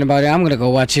we're talking about it. I'm gonna go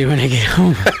watch it when I get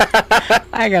home.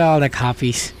 I got all the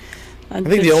copies. I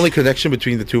think the only connection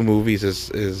between the two movies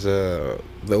is the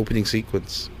opening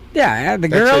sequence. Yeah, the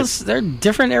girls, they're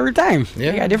different every time.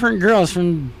 Yeah. They got different girls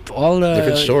from all the...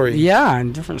 Different story. Yeah,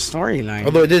 and different storyline.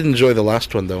 Although I did enjoy the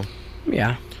last one, though.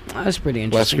 Yeah, that was pretty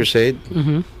interesting. Last Crusade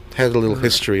had a little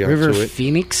history onto it. River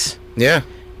Phoenix. Yeah.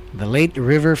 The late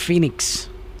River Phoenix.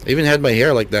 I even had my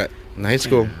hair like that in high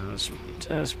school. Yeah,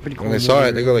 that was pretty cool. When I saw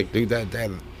it, I go like, dude,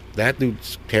 that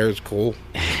dude's hair is cool.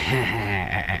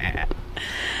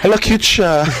 Hello,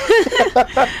 Kucha.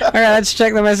 Alright, let's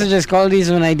check the messages. Call this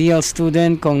an ideal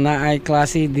student kung naay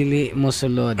klase dili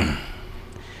mosulod.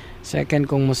 Second,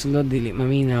 kung mosulod dili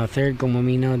maminaw. Third, kung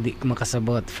maminaw di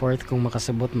makasabot. Fourth, kung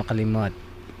makasabot makalimot.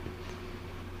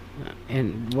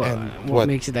 And what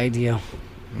makes it ideal?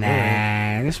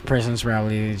 Nah, this person's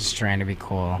probably just trying to be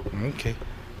cool. Okay.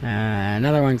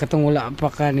 Another one, katong wala pa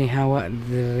ka ni hawa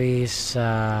diri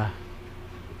sa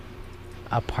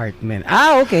apartment.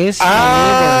 Okay. So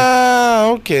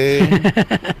okay.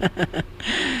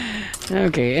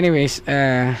 Okay, anyways,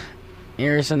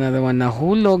 Here's another one.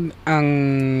 Nahulog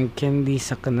ang candy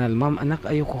sa kanal. Ma'am, anak,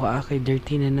 ayoko ka kay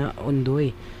dirty na undoy.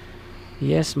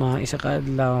 Yes, ma. Isa ka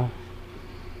adlaw.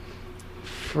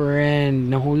 Friend,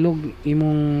 nahulog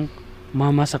imong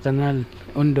mama sa kanal.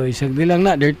 Undoy. Sagdi lang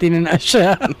na. Dirty na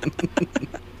siya.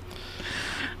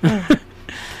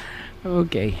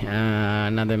 Okay.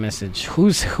 Another message.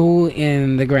 Who's who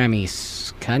in the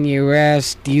Grammys? Kanye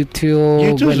West,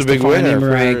 U2, U2's a big winner.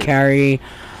 Mariah Carey.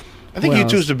 I think Who U2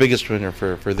 is else? the biggest winner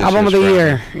for this Album of year's the Grammy.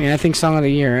 year. Yeah, I think Song of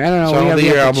the Year. I don't know. Song of the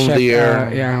year, album of the year.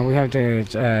 Yeah, we have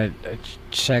to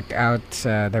check out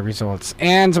the results.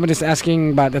 And somebody's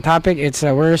asking about the topic. It's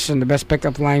worst and the best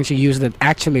pickup lines you used that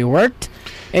actually worked.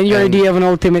 And your And- idea of an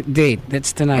ultimate date.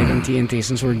 That's tonight on TNT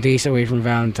since we're days away from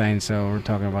Valentine's. So we're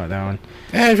talking about that one.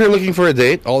 And if you're looking for a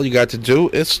date, all you got to do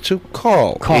is to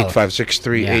call Call.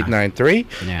 856-3893.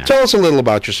 Yeah. Tell us a little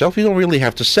about yourself. You don't really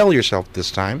have to sell yourself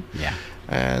this time. Yeah.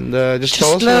 And just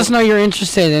tell Just us. let us know you're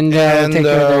interested and and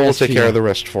we'll take care of the the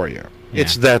rest for you. Yeah.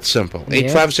 It's that simple.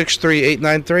 Yeah.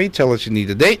 856-3893. Tell us you need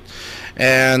a date.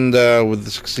 And with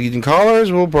the succeeding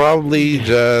callers, we'll probably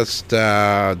just,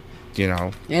 And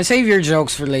save your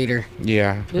jokes for later.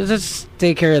 yeah. Just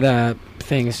take care of the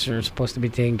things you're supposed to be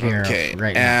taking care Okay. of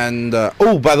right now. And,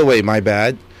 oh, by the way, my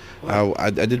bad. I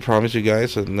did promise you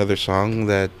guys another song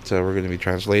that we're going to be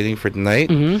translating for tonight.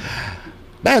 Mm-hmm.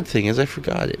 Bad thing is I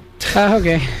forgot it.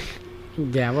 Okay.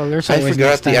 Yeah, well, there's I always forgot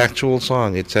next the time. actual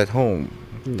song. It's at home.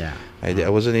 Yeah. I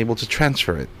wasn't able to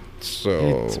transfer it.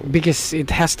 So, It's because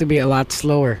it has to be a lot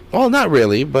slower. well, not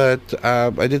really, but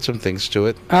I did some things to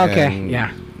it. Okay, and,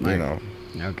 yeah. You know.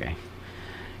 Okay.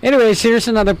 Anyways, here's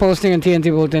another posting on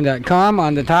TNTBulletin.com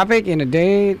on the topic in a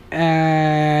date,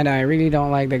 and I really don't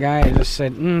like the guy. I just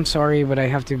said, sorry, but I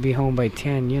have to be home by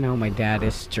 10. You know, my dad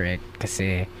is strict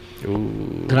kasi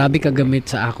Ooh. grabe ka gamit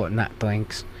sa ako na,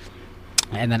 thanks.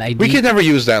 And then We could never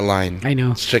use that line. I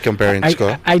know. Sa chicken parents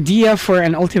ko. Idea for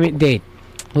an ultimate date.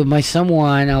 With my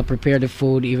someone, I'll prepare the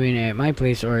food even at my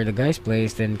place or the guy's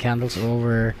place. Then candles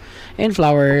over, and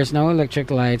flowers. No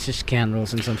electric lights, just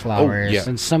candles and some flowers yeah.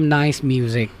 and some nice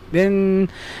music. Then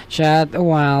chat a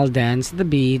while, dance to the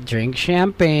beat, drink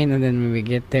champagne, and then when we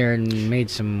get there and made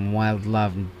some wild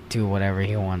love and do whatever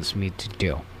he wants me to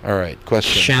do. All right,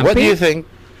 question. Champagne?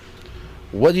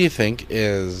 What do you think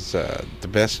is the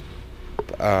best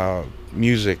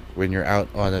music when you're out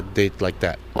on a date like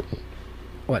that?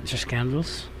 What? Just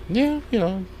candles? Yeah,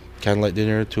 candlelight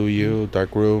dinner, to you,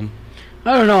 dark room.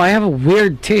 I don't know. I have a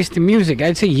weird taste in music.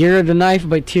 I'd say "Year of the Knife"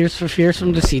 by Tears for Fears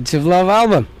from the Seeds of Love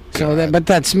album. So but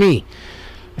that's me.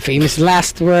 Famous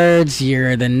Last Words,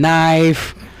 "Year of the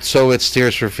Knife," So it's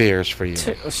Tears for Fears for you.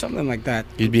 something like that,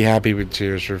 You'd be happy with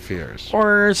Tears for Fears.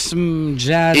 or some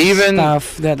jazz Even-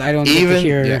 stuff that I don't get to Even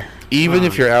hear. yeah, even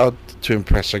if you're out to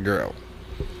impress a girl.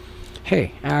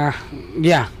 Hey,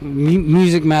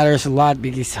 music matters a lot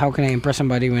because how can I impress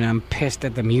somebody when I'm pissed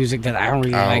at the music that I don't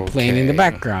really like playing in the Okay.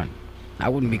 background? I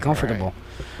wouldn't be comfortable.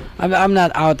 I'm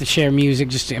not out to share music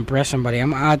just to impress somebody.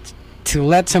 I'm out to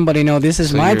let somebody know this is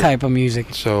So my you're- type of music.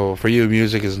 So for you,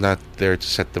 music is not there to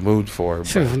set the mood for.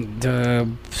 So, But,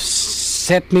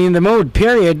 set me in the mood,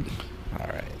 period. all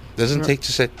right, doesn't take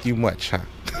to set you much, huh?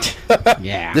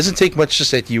 Yeah. Doesn't take much to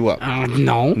set you up.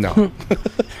 No. No.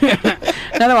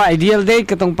 Ano ba, ideal date,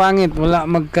 katong pangit, wala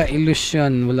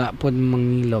magka-ilusyon, wala pod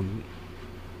mangilog.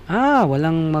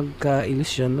 Walang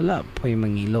magka-ilusyon, wala po yung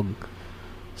mangilog.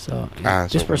 So,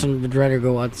 this so- person would rather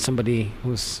go out with somebody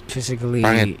who's physically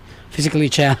Pangit.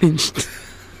 challenged.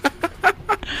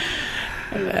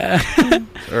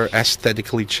 Or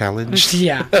aesthetically challenged.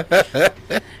 Yeah.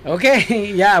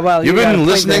 Okay. Yeah. Well, You've you got a been point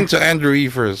listening there. to Andrew E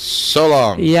for so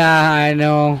long. Yeah, I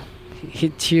know.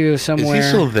 Hit you Is somewhere. he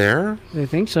still there? I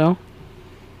think so.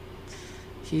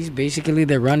 He's basically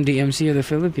the Run DMC of the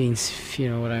Philippines, if you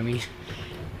know what I mean.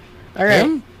 All right.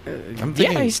 Him? I'm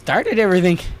thinking. Yeah, he started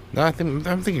everything. No,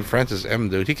 I'm thinking Francis M.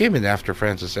 Dude, he came in after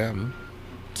Francis M.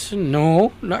 So,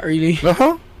 no, not really.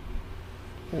 Uh-huh.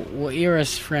 What era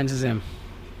is Francis M?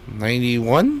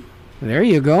 91? There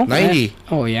you go. 90.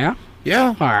 Oh, yeah?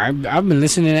 Yeah. I've been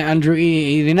listening to Andrew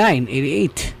E. 89,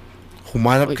 88.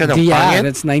 Humanap ka ng Yeah, pangit?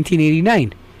 that's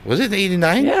 1989. Was it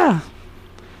 89? Yeah.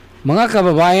 Mga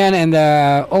kababayan and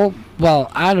I don't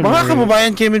know. Mga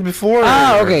kababayan came in before.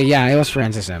 Okay, yeah, it was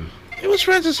Francis M. It was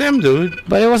Francis M, dude.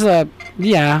 But it was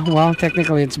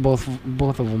technically it's both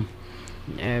of them.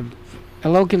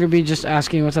 Hello, Killer B, just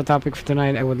asking what's the topic for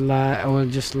tonight. I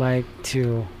would just like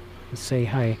to say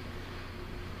hi.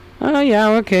 Yeah,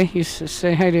 okay. You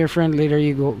say hi to your friend later.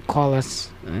 You go call us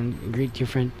and greet your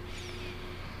friend.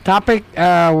 Topic: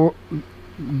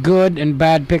 good and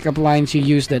bad pickup lines you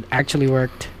used that actually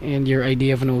worked, and your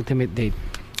idea of an ultimate date.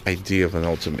 idea of an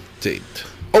ultimate date.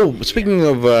 Oh, speaking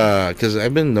of, because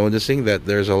I've been noticing that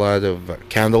there's a lot of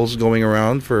candles going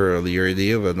around for your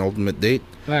idea of an ultimate date.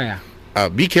 Oh, yeah.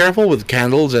 Be careful with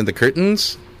candles and the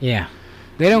curtains. Yeah.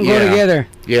 They don't go Yeah. together.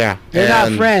 Yeah. They're not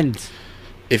and friends.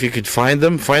 If you could find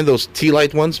them, find those tea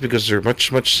light ones because they're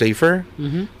much, much safer.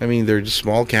 Mm-hmm. I mean, they're just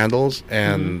small candles,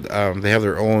 and they have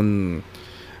their own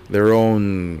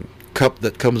cup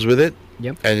that comes with it.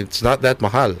 Yep. And it's not that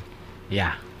mahal.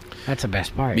 Yeah. That's the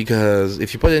best part. Because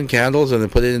if you put in candles and then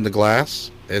put it in the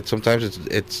glass, sometimes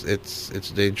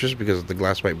it's dangerous because the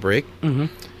glass might break, Mm-hmm.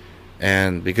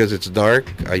 and because it's dark,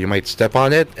 you might step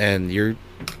on it, and your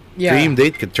Yeah. dream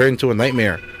date could turn into a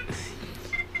nightmare.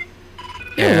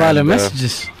 Yeah, a lot of And,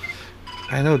 messages.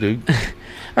 I know, dude.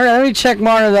 All right, let me check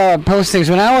more of the postings.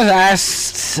 When I was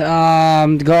asked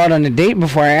to go out on a date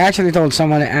before, I actually told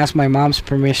someone to ask my mom's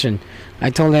permission. I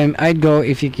told him I'd go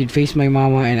if you could face my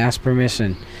mama and ask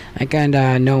permission. I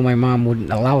kinda know my mom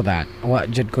wouldn't allow that. Wa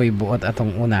jud ko ibuot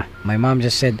atong una. My mom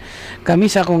just said, "Kami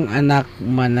sa kong anak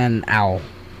mananaw."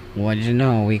 What did you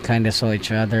know? We kinda saw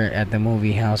each other at the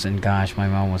movie house, and gosh, my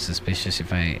mom was suspicious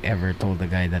if I ever told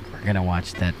the guy that we're gonna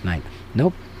watch that night.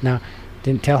 Nope. No,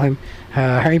 didn't tell him.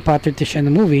 Harry Potter to siya in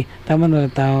the movie. Tama na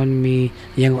taon mi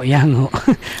yango.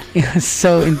 It was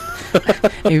so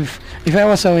if I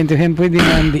was so into him, pwede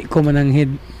na hindi ko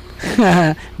mananghid.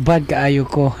 Bad kaayo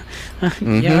ko.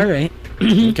 Yeah, alright.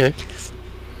 Okay.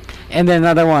 And then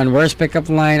another one, worst pickup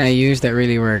line I used that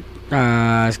really worked.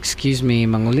 Excuse me,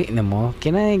 manguli na mo.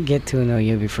 Can I get to know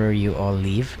you before you all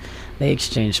leave? They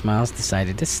exchanged smiles,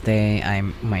 decided to stay.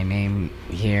 I'm my name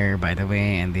here, by the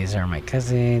way, and these are my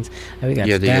cousins. And we got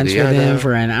to Yada, dance yada, with them yada.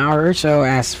 for an hour or so,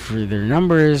 asked for their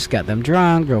numbers, got them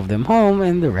drunk, drove them home,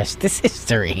 and the rest is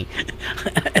history.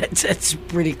 it's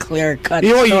pretty clear cut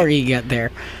You know, story you get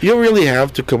there. You don't really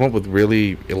have to come up with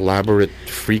really elaborate,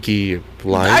 freaky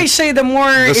lines. I say the more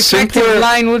effective simpler-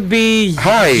 line would be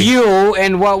Hi. you,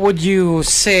 and what would you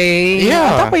say Yeah.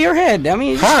 on top of your head? I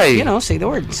mean, just, Hi. say the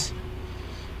words.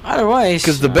 Otherwise,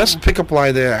 Because the best pickup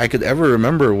line that I could ever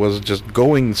remember was just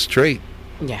going straight.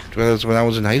 yeah, When I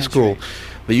was in high That's school,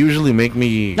 they usually make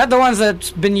me. not the ones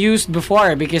that's been used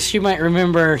before, because she might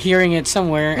remember hearing it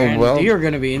somewhere, Oh, and well. you're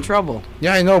gonna be in trouble.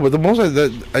 Yeah, I know, but the most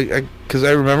because I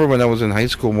remember when I was in high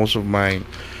school, most of my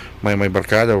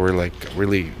barkada were like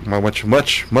really much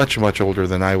older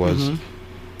than I was. Mhm.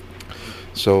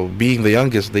 So being the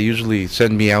youngest, they usually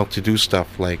send me out to do stuff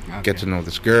like get Okay. to know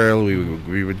this girl.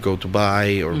 We would go to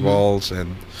buy or Mhm. balls,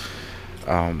 and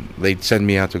they'd send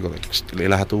me out to go like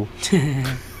 "Leilahatu."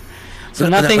 So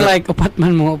nothing like upat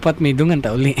man mo upat may dungan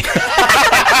ta uli.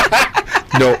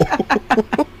 No,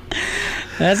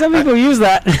 Some people use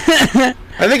that.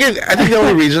 I think the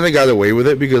only reason I got away with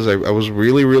it because I was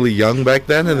really young back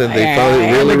then, and then they found it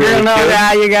And really the girl really know cute.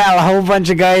 that you got a whole bunch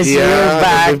of guys to your Yeah,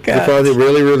 back. they found it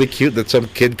really cute that some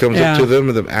kid comes Yeah. up to them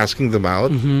and them asking them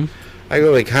out. Mhm. I go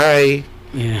like, "Hi."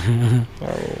 Yeah.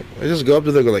 I just go up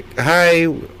to them, go like, "Hi."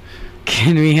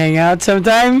 Can we hang out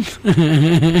sometime?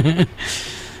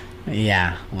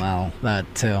 Yeah, well, that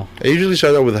too. I usually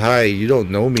start out with "Hi." You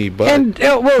don't know me, but And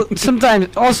well, sometimes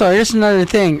also here's another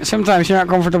thing. Sometimes you're not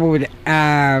comfortable with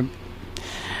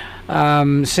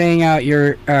saying out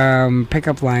your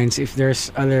pickup lines if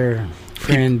there's other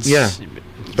friends. yeah.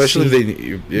 especially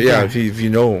See? if if you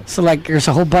know. So like there's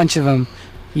a whole bunch of them.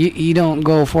 You don't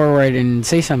go forward and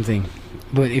say something,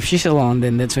 but if she's alone,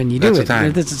 then that's when you do That's the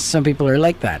it. time. Some people are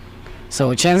like that.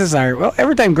 So chances are, well,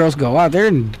 every time girls go out, they're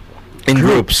in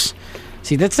groups.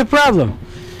 See, that's the problem.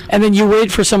 And then you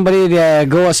wait for somebody to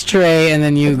go astray, and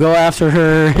then you go after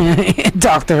her and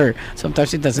talk to her.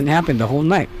 Sometimes it doesn't happen the whole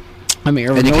night. I mean,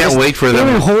 And you can't wait for they them.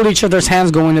 don't even hold each other's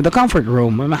hands going to the comfort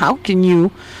room. I mean, how can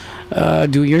you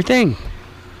do your thing?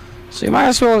 So you might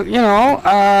as well,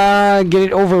 get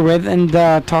it over with and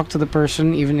talk to the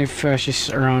person, even if she's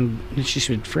around, she's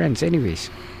with friends. Anyways,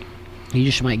 you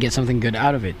just might get something good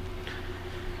out of it.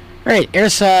 All right,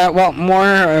 here's more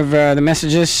of the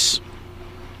messages.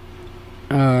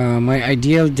 My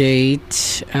ideal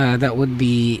date that would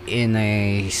be in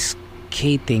a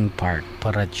skating park,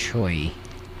 Parachoy.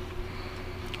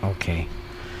 Okay,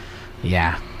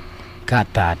 yeah,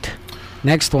 got that.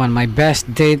 Next one, my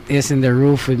best date is in the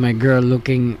roof with my girl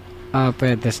looking up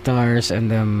at the stars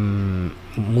and the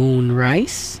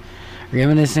moonrise,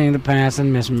 reminiscing the past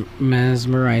and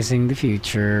mesmerizing the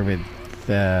future with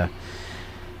the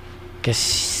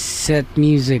cassette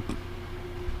music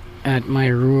at my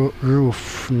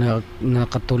roof na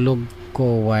nakatulog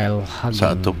ko while hugging.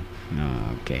 Sa ato.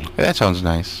 Okay. That sounds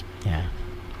nice. Yeah.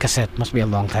 Cassette must be a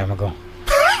long time ago.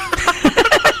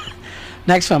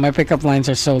 Next one, my pickup lines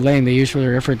are so lame. They usually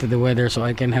refer to the weather so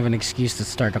I can have an excuse to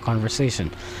start a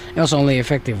conversation. It was only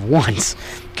effective once.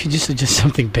 Could you suggest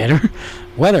something better?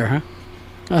 Weather, huh?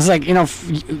 I was like, you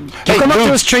come up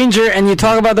to a stranger and you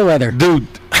talk about the weather. Dude,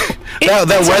 that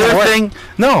weather thing,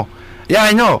 no. Yeah,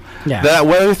 I know. Yeah. That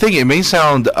weather thing, it may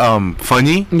sound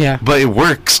funny, Yeah. but it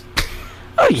works.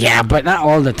 Oh, yeah, but not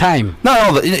all the time. Not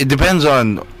all it depends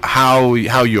on how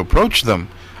you approach them.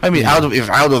 I mean, out of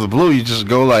the blue, you just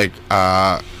go like,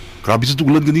 grabe sa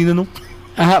tulad kanina, no?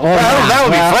 That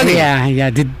would be funny.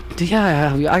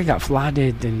 Yeah, I got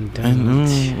flooded and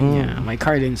yeah, my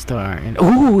car didn't start. And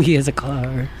he has a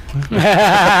car.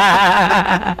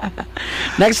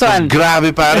 Next one.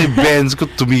 Grabe pare, Benz ko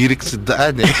tumirik sa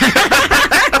daan eh.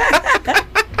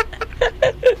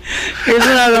 Here's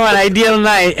another one. Ideal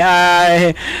night.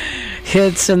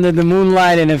 Hits under the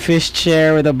moonlight in a fish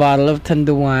chair with a bottle of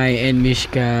Tanduay and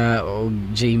Mishka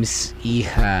James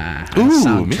Iha. Ooh,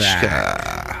 soundtrack.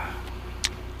 Mishka.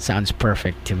 Sounds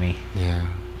perfect to me. Yeah.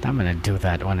 I'm gonna do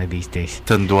that one of these days.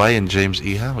 Tanduay and James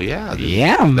Iha. Yeah.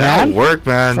 Yeah, man. That'll work,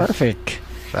 man. Perfect.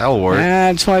 That'll work.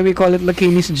 That's why we call it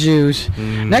Lakinis Juice.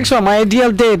 Mm. Next one, my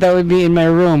ideal date, that would be in my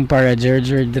room. Para George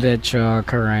Diretso,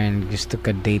 Karayan, gusto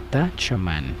ka data?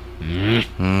 Chaman.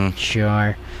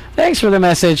 Sure. Thanks for the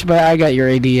message, but I got your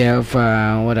idea of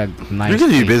what a nice. You're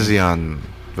gonna be date. busy on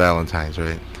Valentine's,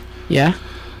 right? Yeah.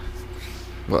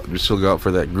 Well, you still go out for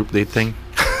that group date thing?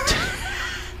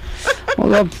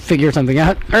 Well, I'll figure something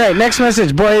out. All right, next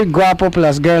message. Boy guapo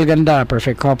plus girl ganda,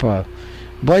 perfect couple.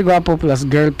 Boy guapo plus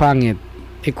girl pangit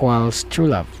equals true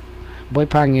love. Boy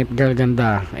pangit, girl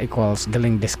ganda equals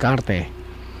galing diskarte.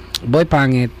 Boy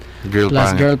pangit Girl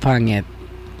plus pangit. girl pangit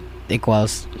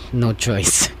equals no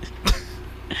choice.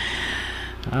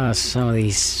 Some of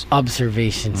these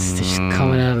observations just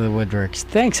coming out of the woodworks.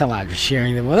 Thanks a lot for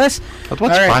sharing them with us. But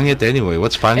what's All right. pangit anyway?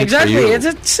 What's pangit Exactly. for you?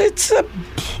 It's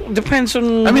depends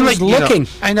on I mean, who's like, you know, looking.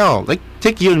 I know. Like,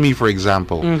 take you and me, for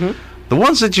example. Mhm. The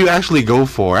ones that you actually go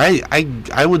for, I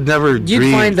would never You'd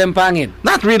dream. find them pangit.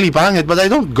 Not really pangit, but I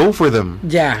don't go for them.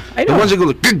 Yeah, I The know. ones that go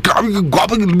like,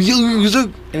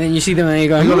 And then you see them and you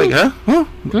go, I go like, huh? Huh?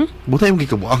 Hmm? Buta yung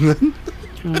kikabuangan?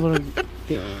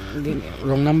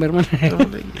 wrong number man.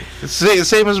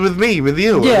 Same as with me, with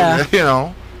you. Yeah. You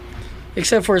know.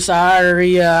 Except for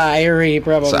Saria, Irie,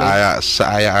 probably. Sa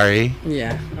IRA.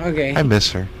 Yeah, okay. I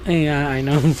miss her. Yeah, I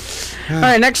know.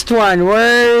 Alright, next one.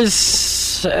 Where's,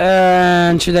 should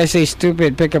I say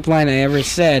stupid pickup line I ever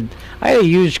said? I had a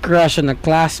huge crush on a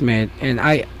classmate, and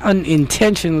I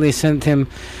unintentionally sent him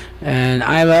an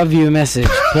I love you message,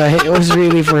 but it was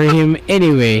really for him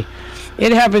anyway.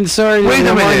 It happened so early Wait in a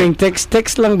the minute. morning.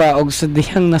 Text lang ba? Og sa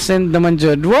dihang na-send naman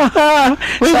jud. Wow!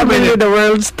 Wait a Sabi niyo minute. the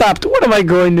world stopped. What am I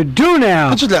going to do now?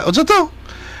 What's that? What's that though?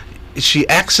 She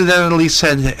accidentally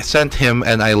sent him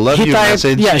an I love you typed,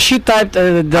 message. yeah, she typed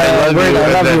the I love word you, I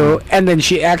and love then- you, and then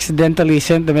she accidentally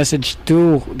sent the message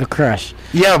to the crush.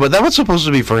 Yeah, but that was supposed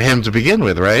to be for him to begin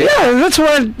with, right? Yeah, that's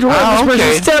what Ah, this okay.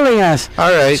 person's telling us.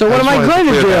 All right. So what am I just wanted going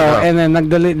to clear do? that up. And then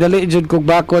nagdali jud kog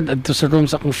bakod adto sa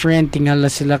room sa akong friend, tingala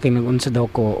sila kay nagunsa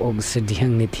daw ko og sa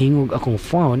dihang nitingog akong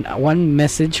phone. One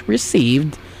message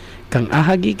received kang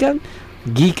gikan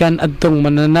adtong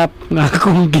mananap nga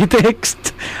akong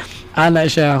gitext. Ana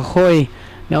siya, hoy,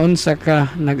 naunsa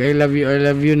ka, nag I love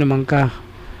you naman ka.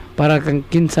 Para kang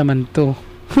kinsa man to.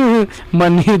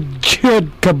 Manhid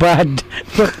jud kabad.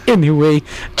 But anyway,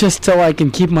 just so I can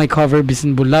keep my cover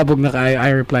bisan bulabog na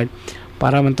I replied,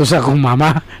 para man to sa akong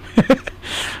mama.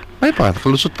 Ay pa,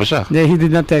 kalusot pa siya. He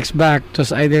did not text back. It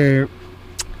was either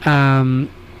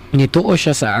nituo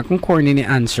siya sa akong corny ni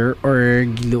answer or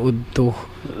giluod to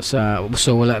sa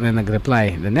so wala na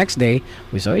nag-reply. The next day,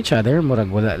 we saw each other. Murag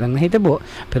wala lang nahitabo.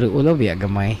 Pero ulo biya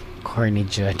gamay. Corny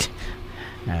jud.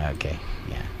 Okay.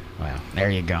 Yeah. Well,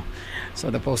 there you go. So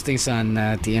the postings on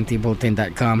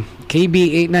tntbulletin.com.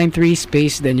 KB893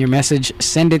 space, then your message.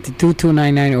 Send it to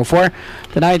 229904.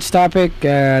 Tonight's topic,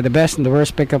 the best and the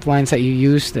worst pickup lines that you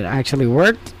used that actually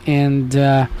worked. And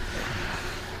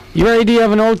your idea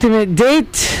of an ultimate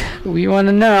date. We want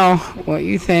to know what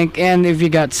you think. And if you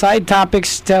got side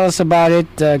topics, tell us about it.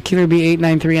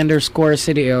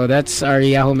 KillerB893_CityO. That's our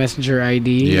Yahoo Messenger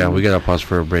ID. Yeah, we gotta pause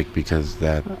for a break because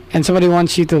that. And somebody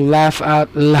wants you to laugh out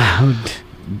loud.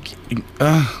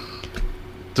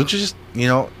 Don't you just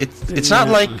it's not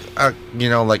like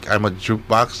like I'm a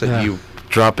jukebox that Yeah. you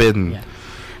drop in. Yeah.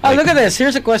 Oh, look at this.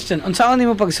 Here's a question. Unsaon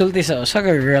nimo pagsulti sa usa ka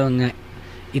girl nga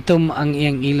itom ang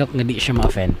iyang ilok nga di siya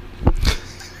ma-offend?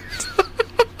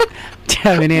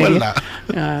 Sabi niya, Wala.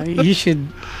 you should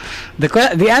the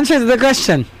answer to the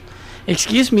question.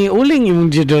 Excuse me, uling imong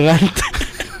deodorant.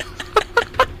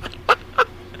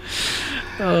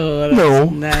 Oh, that's No.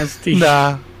 nasty.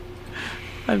 Nah.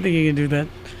 I think you can do that.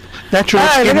 Natural Ah,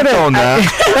 skin look at tone, nah.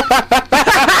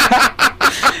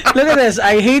 Look at this.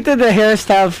 I hated the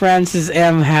hairstyle Francis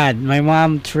M had. My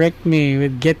mom tricked me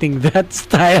with getting that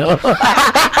style.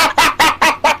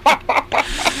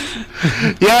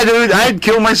 Yeah, dude, I'd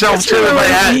kill myself too if I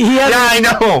had. Yeah, I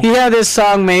know. He had this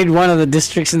song made one of the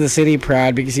districts in the city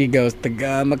proud because he goes,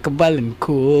 Taga makabalan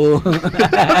cool.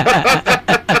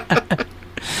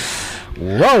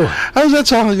 Whoa! How's that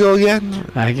song go again?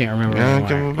 I can't remember. Yeah,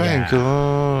 anymore. kababayan ko.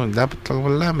 Dapat lang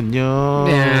malaman nyo.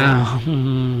 Yeah.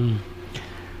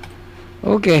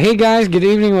 Okay, hey guys, good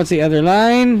evening. What's the other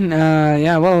line?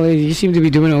 Yeah, well, you seem to be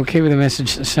doing okay with the message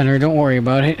center. Don't worry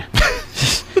about it.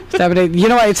 You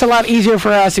know what? It's a lot easier for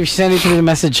us if you send it to the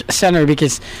message center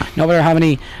because no matter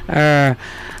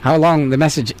how long the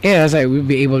message is, I will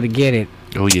be able to get it.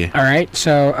 Oh, yeah. All right,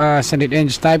 so send it in.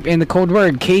 Just type in the code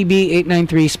word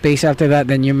KB893 space after that,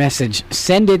 then your message.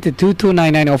 Send it to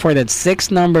 229904. That's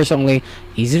 6 numbers only.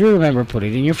 Easy to remember. Put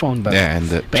it in your phone book. Yeah, and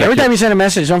But every time you send a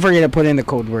message, don't forget to put in the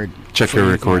code word. check your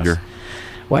recorder.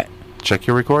 What? Check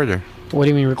your recorder. What do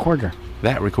you mean recorder?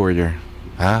 That recorder.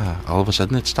 All of a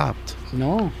sudden it stopped.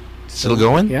 No. Still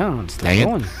going? Yeah, it's still Dang it.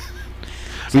 going.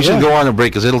 We should go on a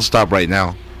break because it'll stop right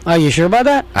now. Are you sure about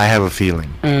that? I have a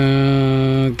feeling.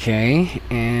 Okay,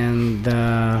 and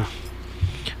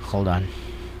hold on.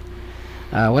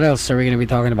 What else are we going to be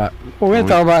talking about? We're going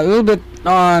to talk about a little bit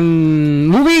on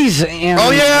movies. And,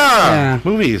 Oh, yeah!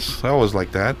 Movies. I always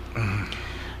like that.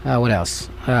 What else?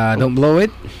 Don't Blow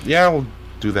It. Yeah, we'll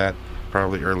do that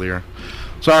probably earlier.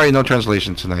 Sorry, no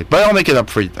translation tonight. But I'll make it up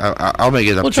for you. I'll make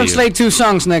it up We'll to you. translate 2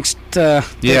 songs next Yeah.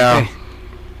 Thursday.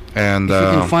 And, If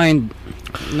you can find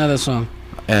another song.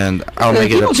 and I'll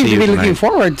make it People up to seem you to be looking tonight.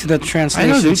 forward to the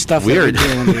translation it's stuff. weird. That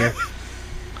we do on the air.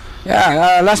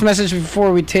 Yeah, last message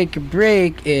before we take a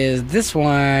break is this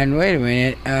one. Wait a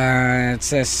minute. It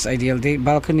says Ideal Date,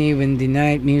 Balcony, Windy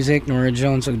Night, Music, Nora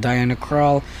Jones, of Diana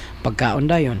Krall, Pagkaon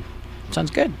Dayon.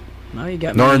 Sounds good. Now you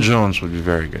got Nora me. Jones would be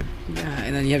very good. Yeah,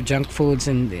 and then you have junk foods,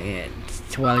 and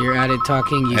while you're at it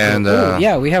talking, you And, go,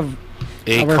 yeah, we have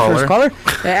A our caller. first caller.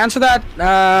 Answer that.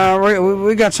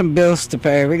 We got some bills to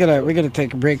pay. We gotta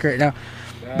take a break right now.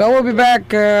 But we'll be back.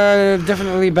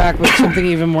 Definitely back with something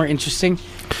even more interesting.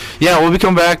 Yeah, when we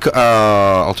come back,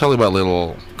 I'll tell you about a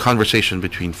little conversation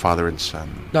between father and son.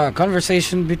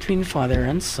 Conversation between father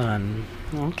and son.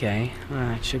 Okay,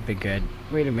 it should be good.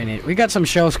 Wait a minute. We got some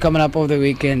shows coming up over the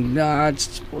weekend.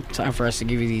 It's time for us to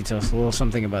give you details. A little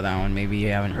something about that one. Maybe you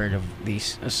haven't heard of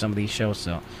some of these shows,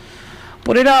 so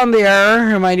put it out on the air.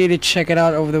 You might need to check it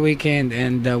out over the weekend,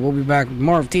 and we'll be back with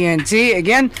more of TNT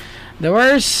again. The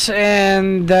worst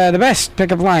and the best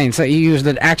pickup lines that you used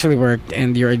that actually worked,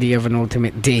 and your idea of an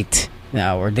ultimate date.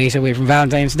 Now we're days away from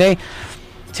Valentine's Day.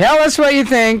 Tell us what you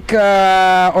think,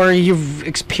 or you've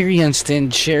experienced,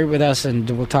 and share it with us, and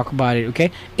we'll talk about it,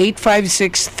 okay?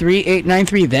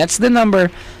 856-3893, that's the number.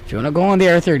 If you want to go on the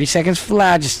air, 30 seconds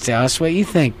flat, just tell us what you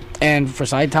think. And for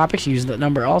side topics, use that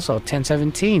number also,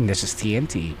 1017. This is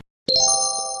TNT.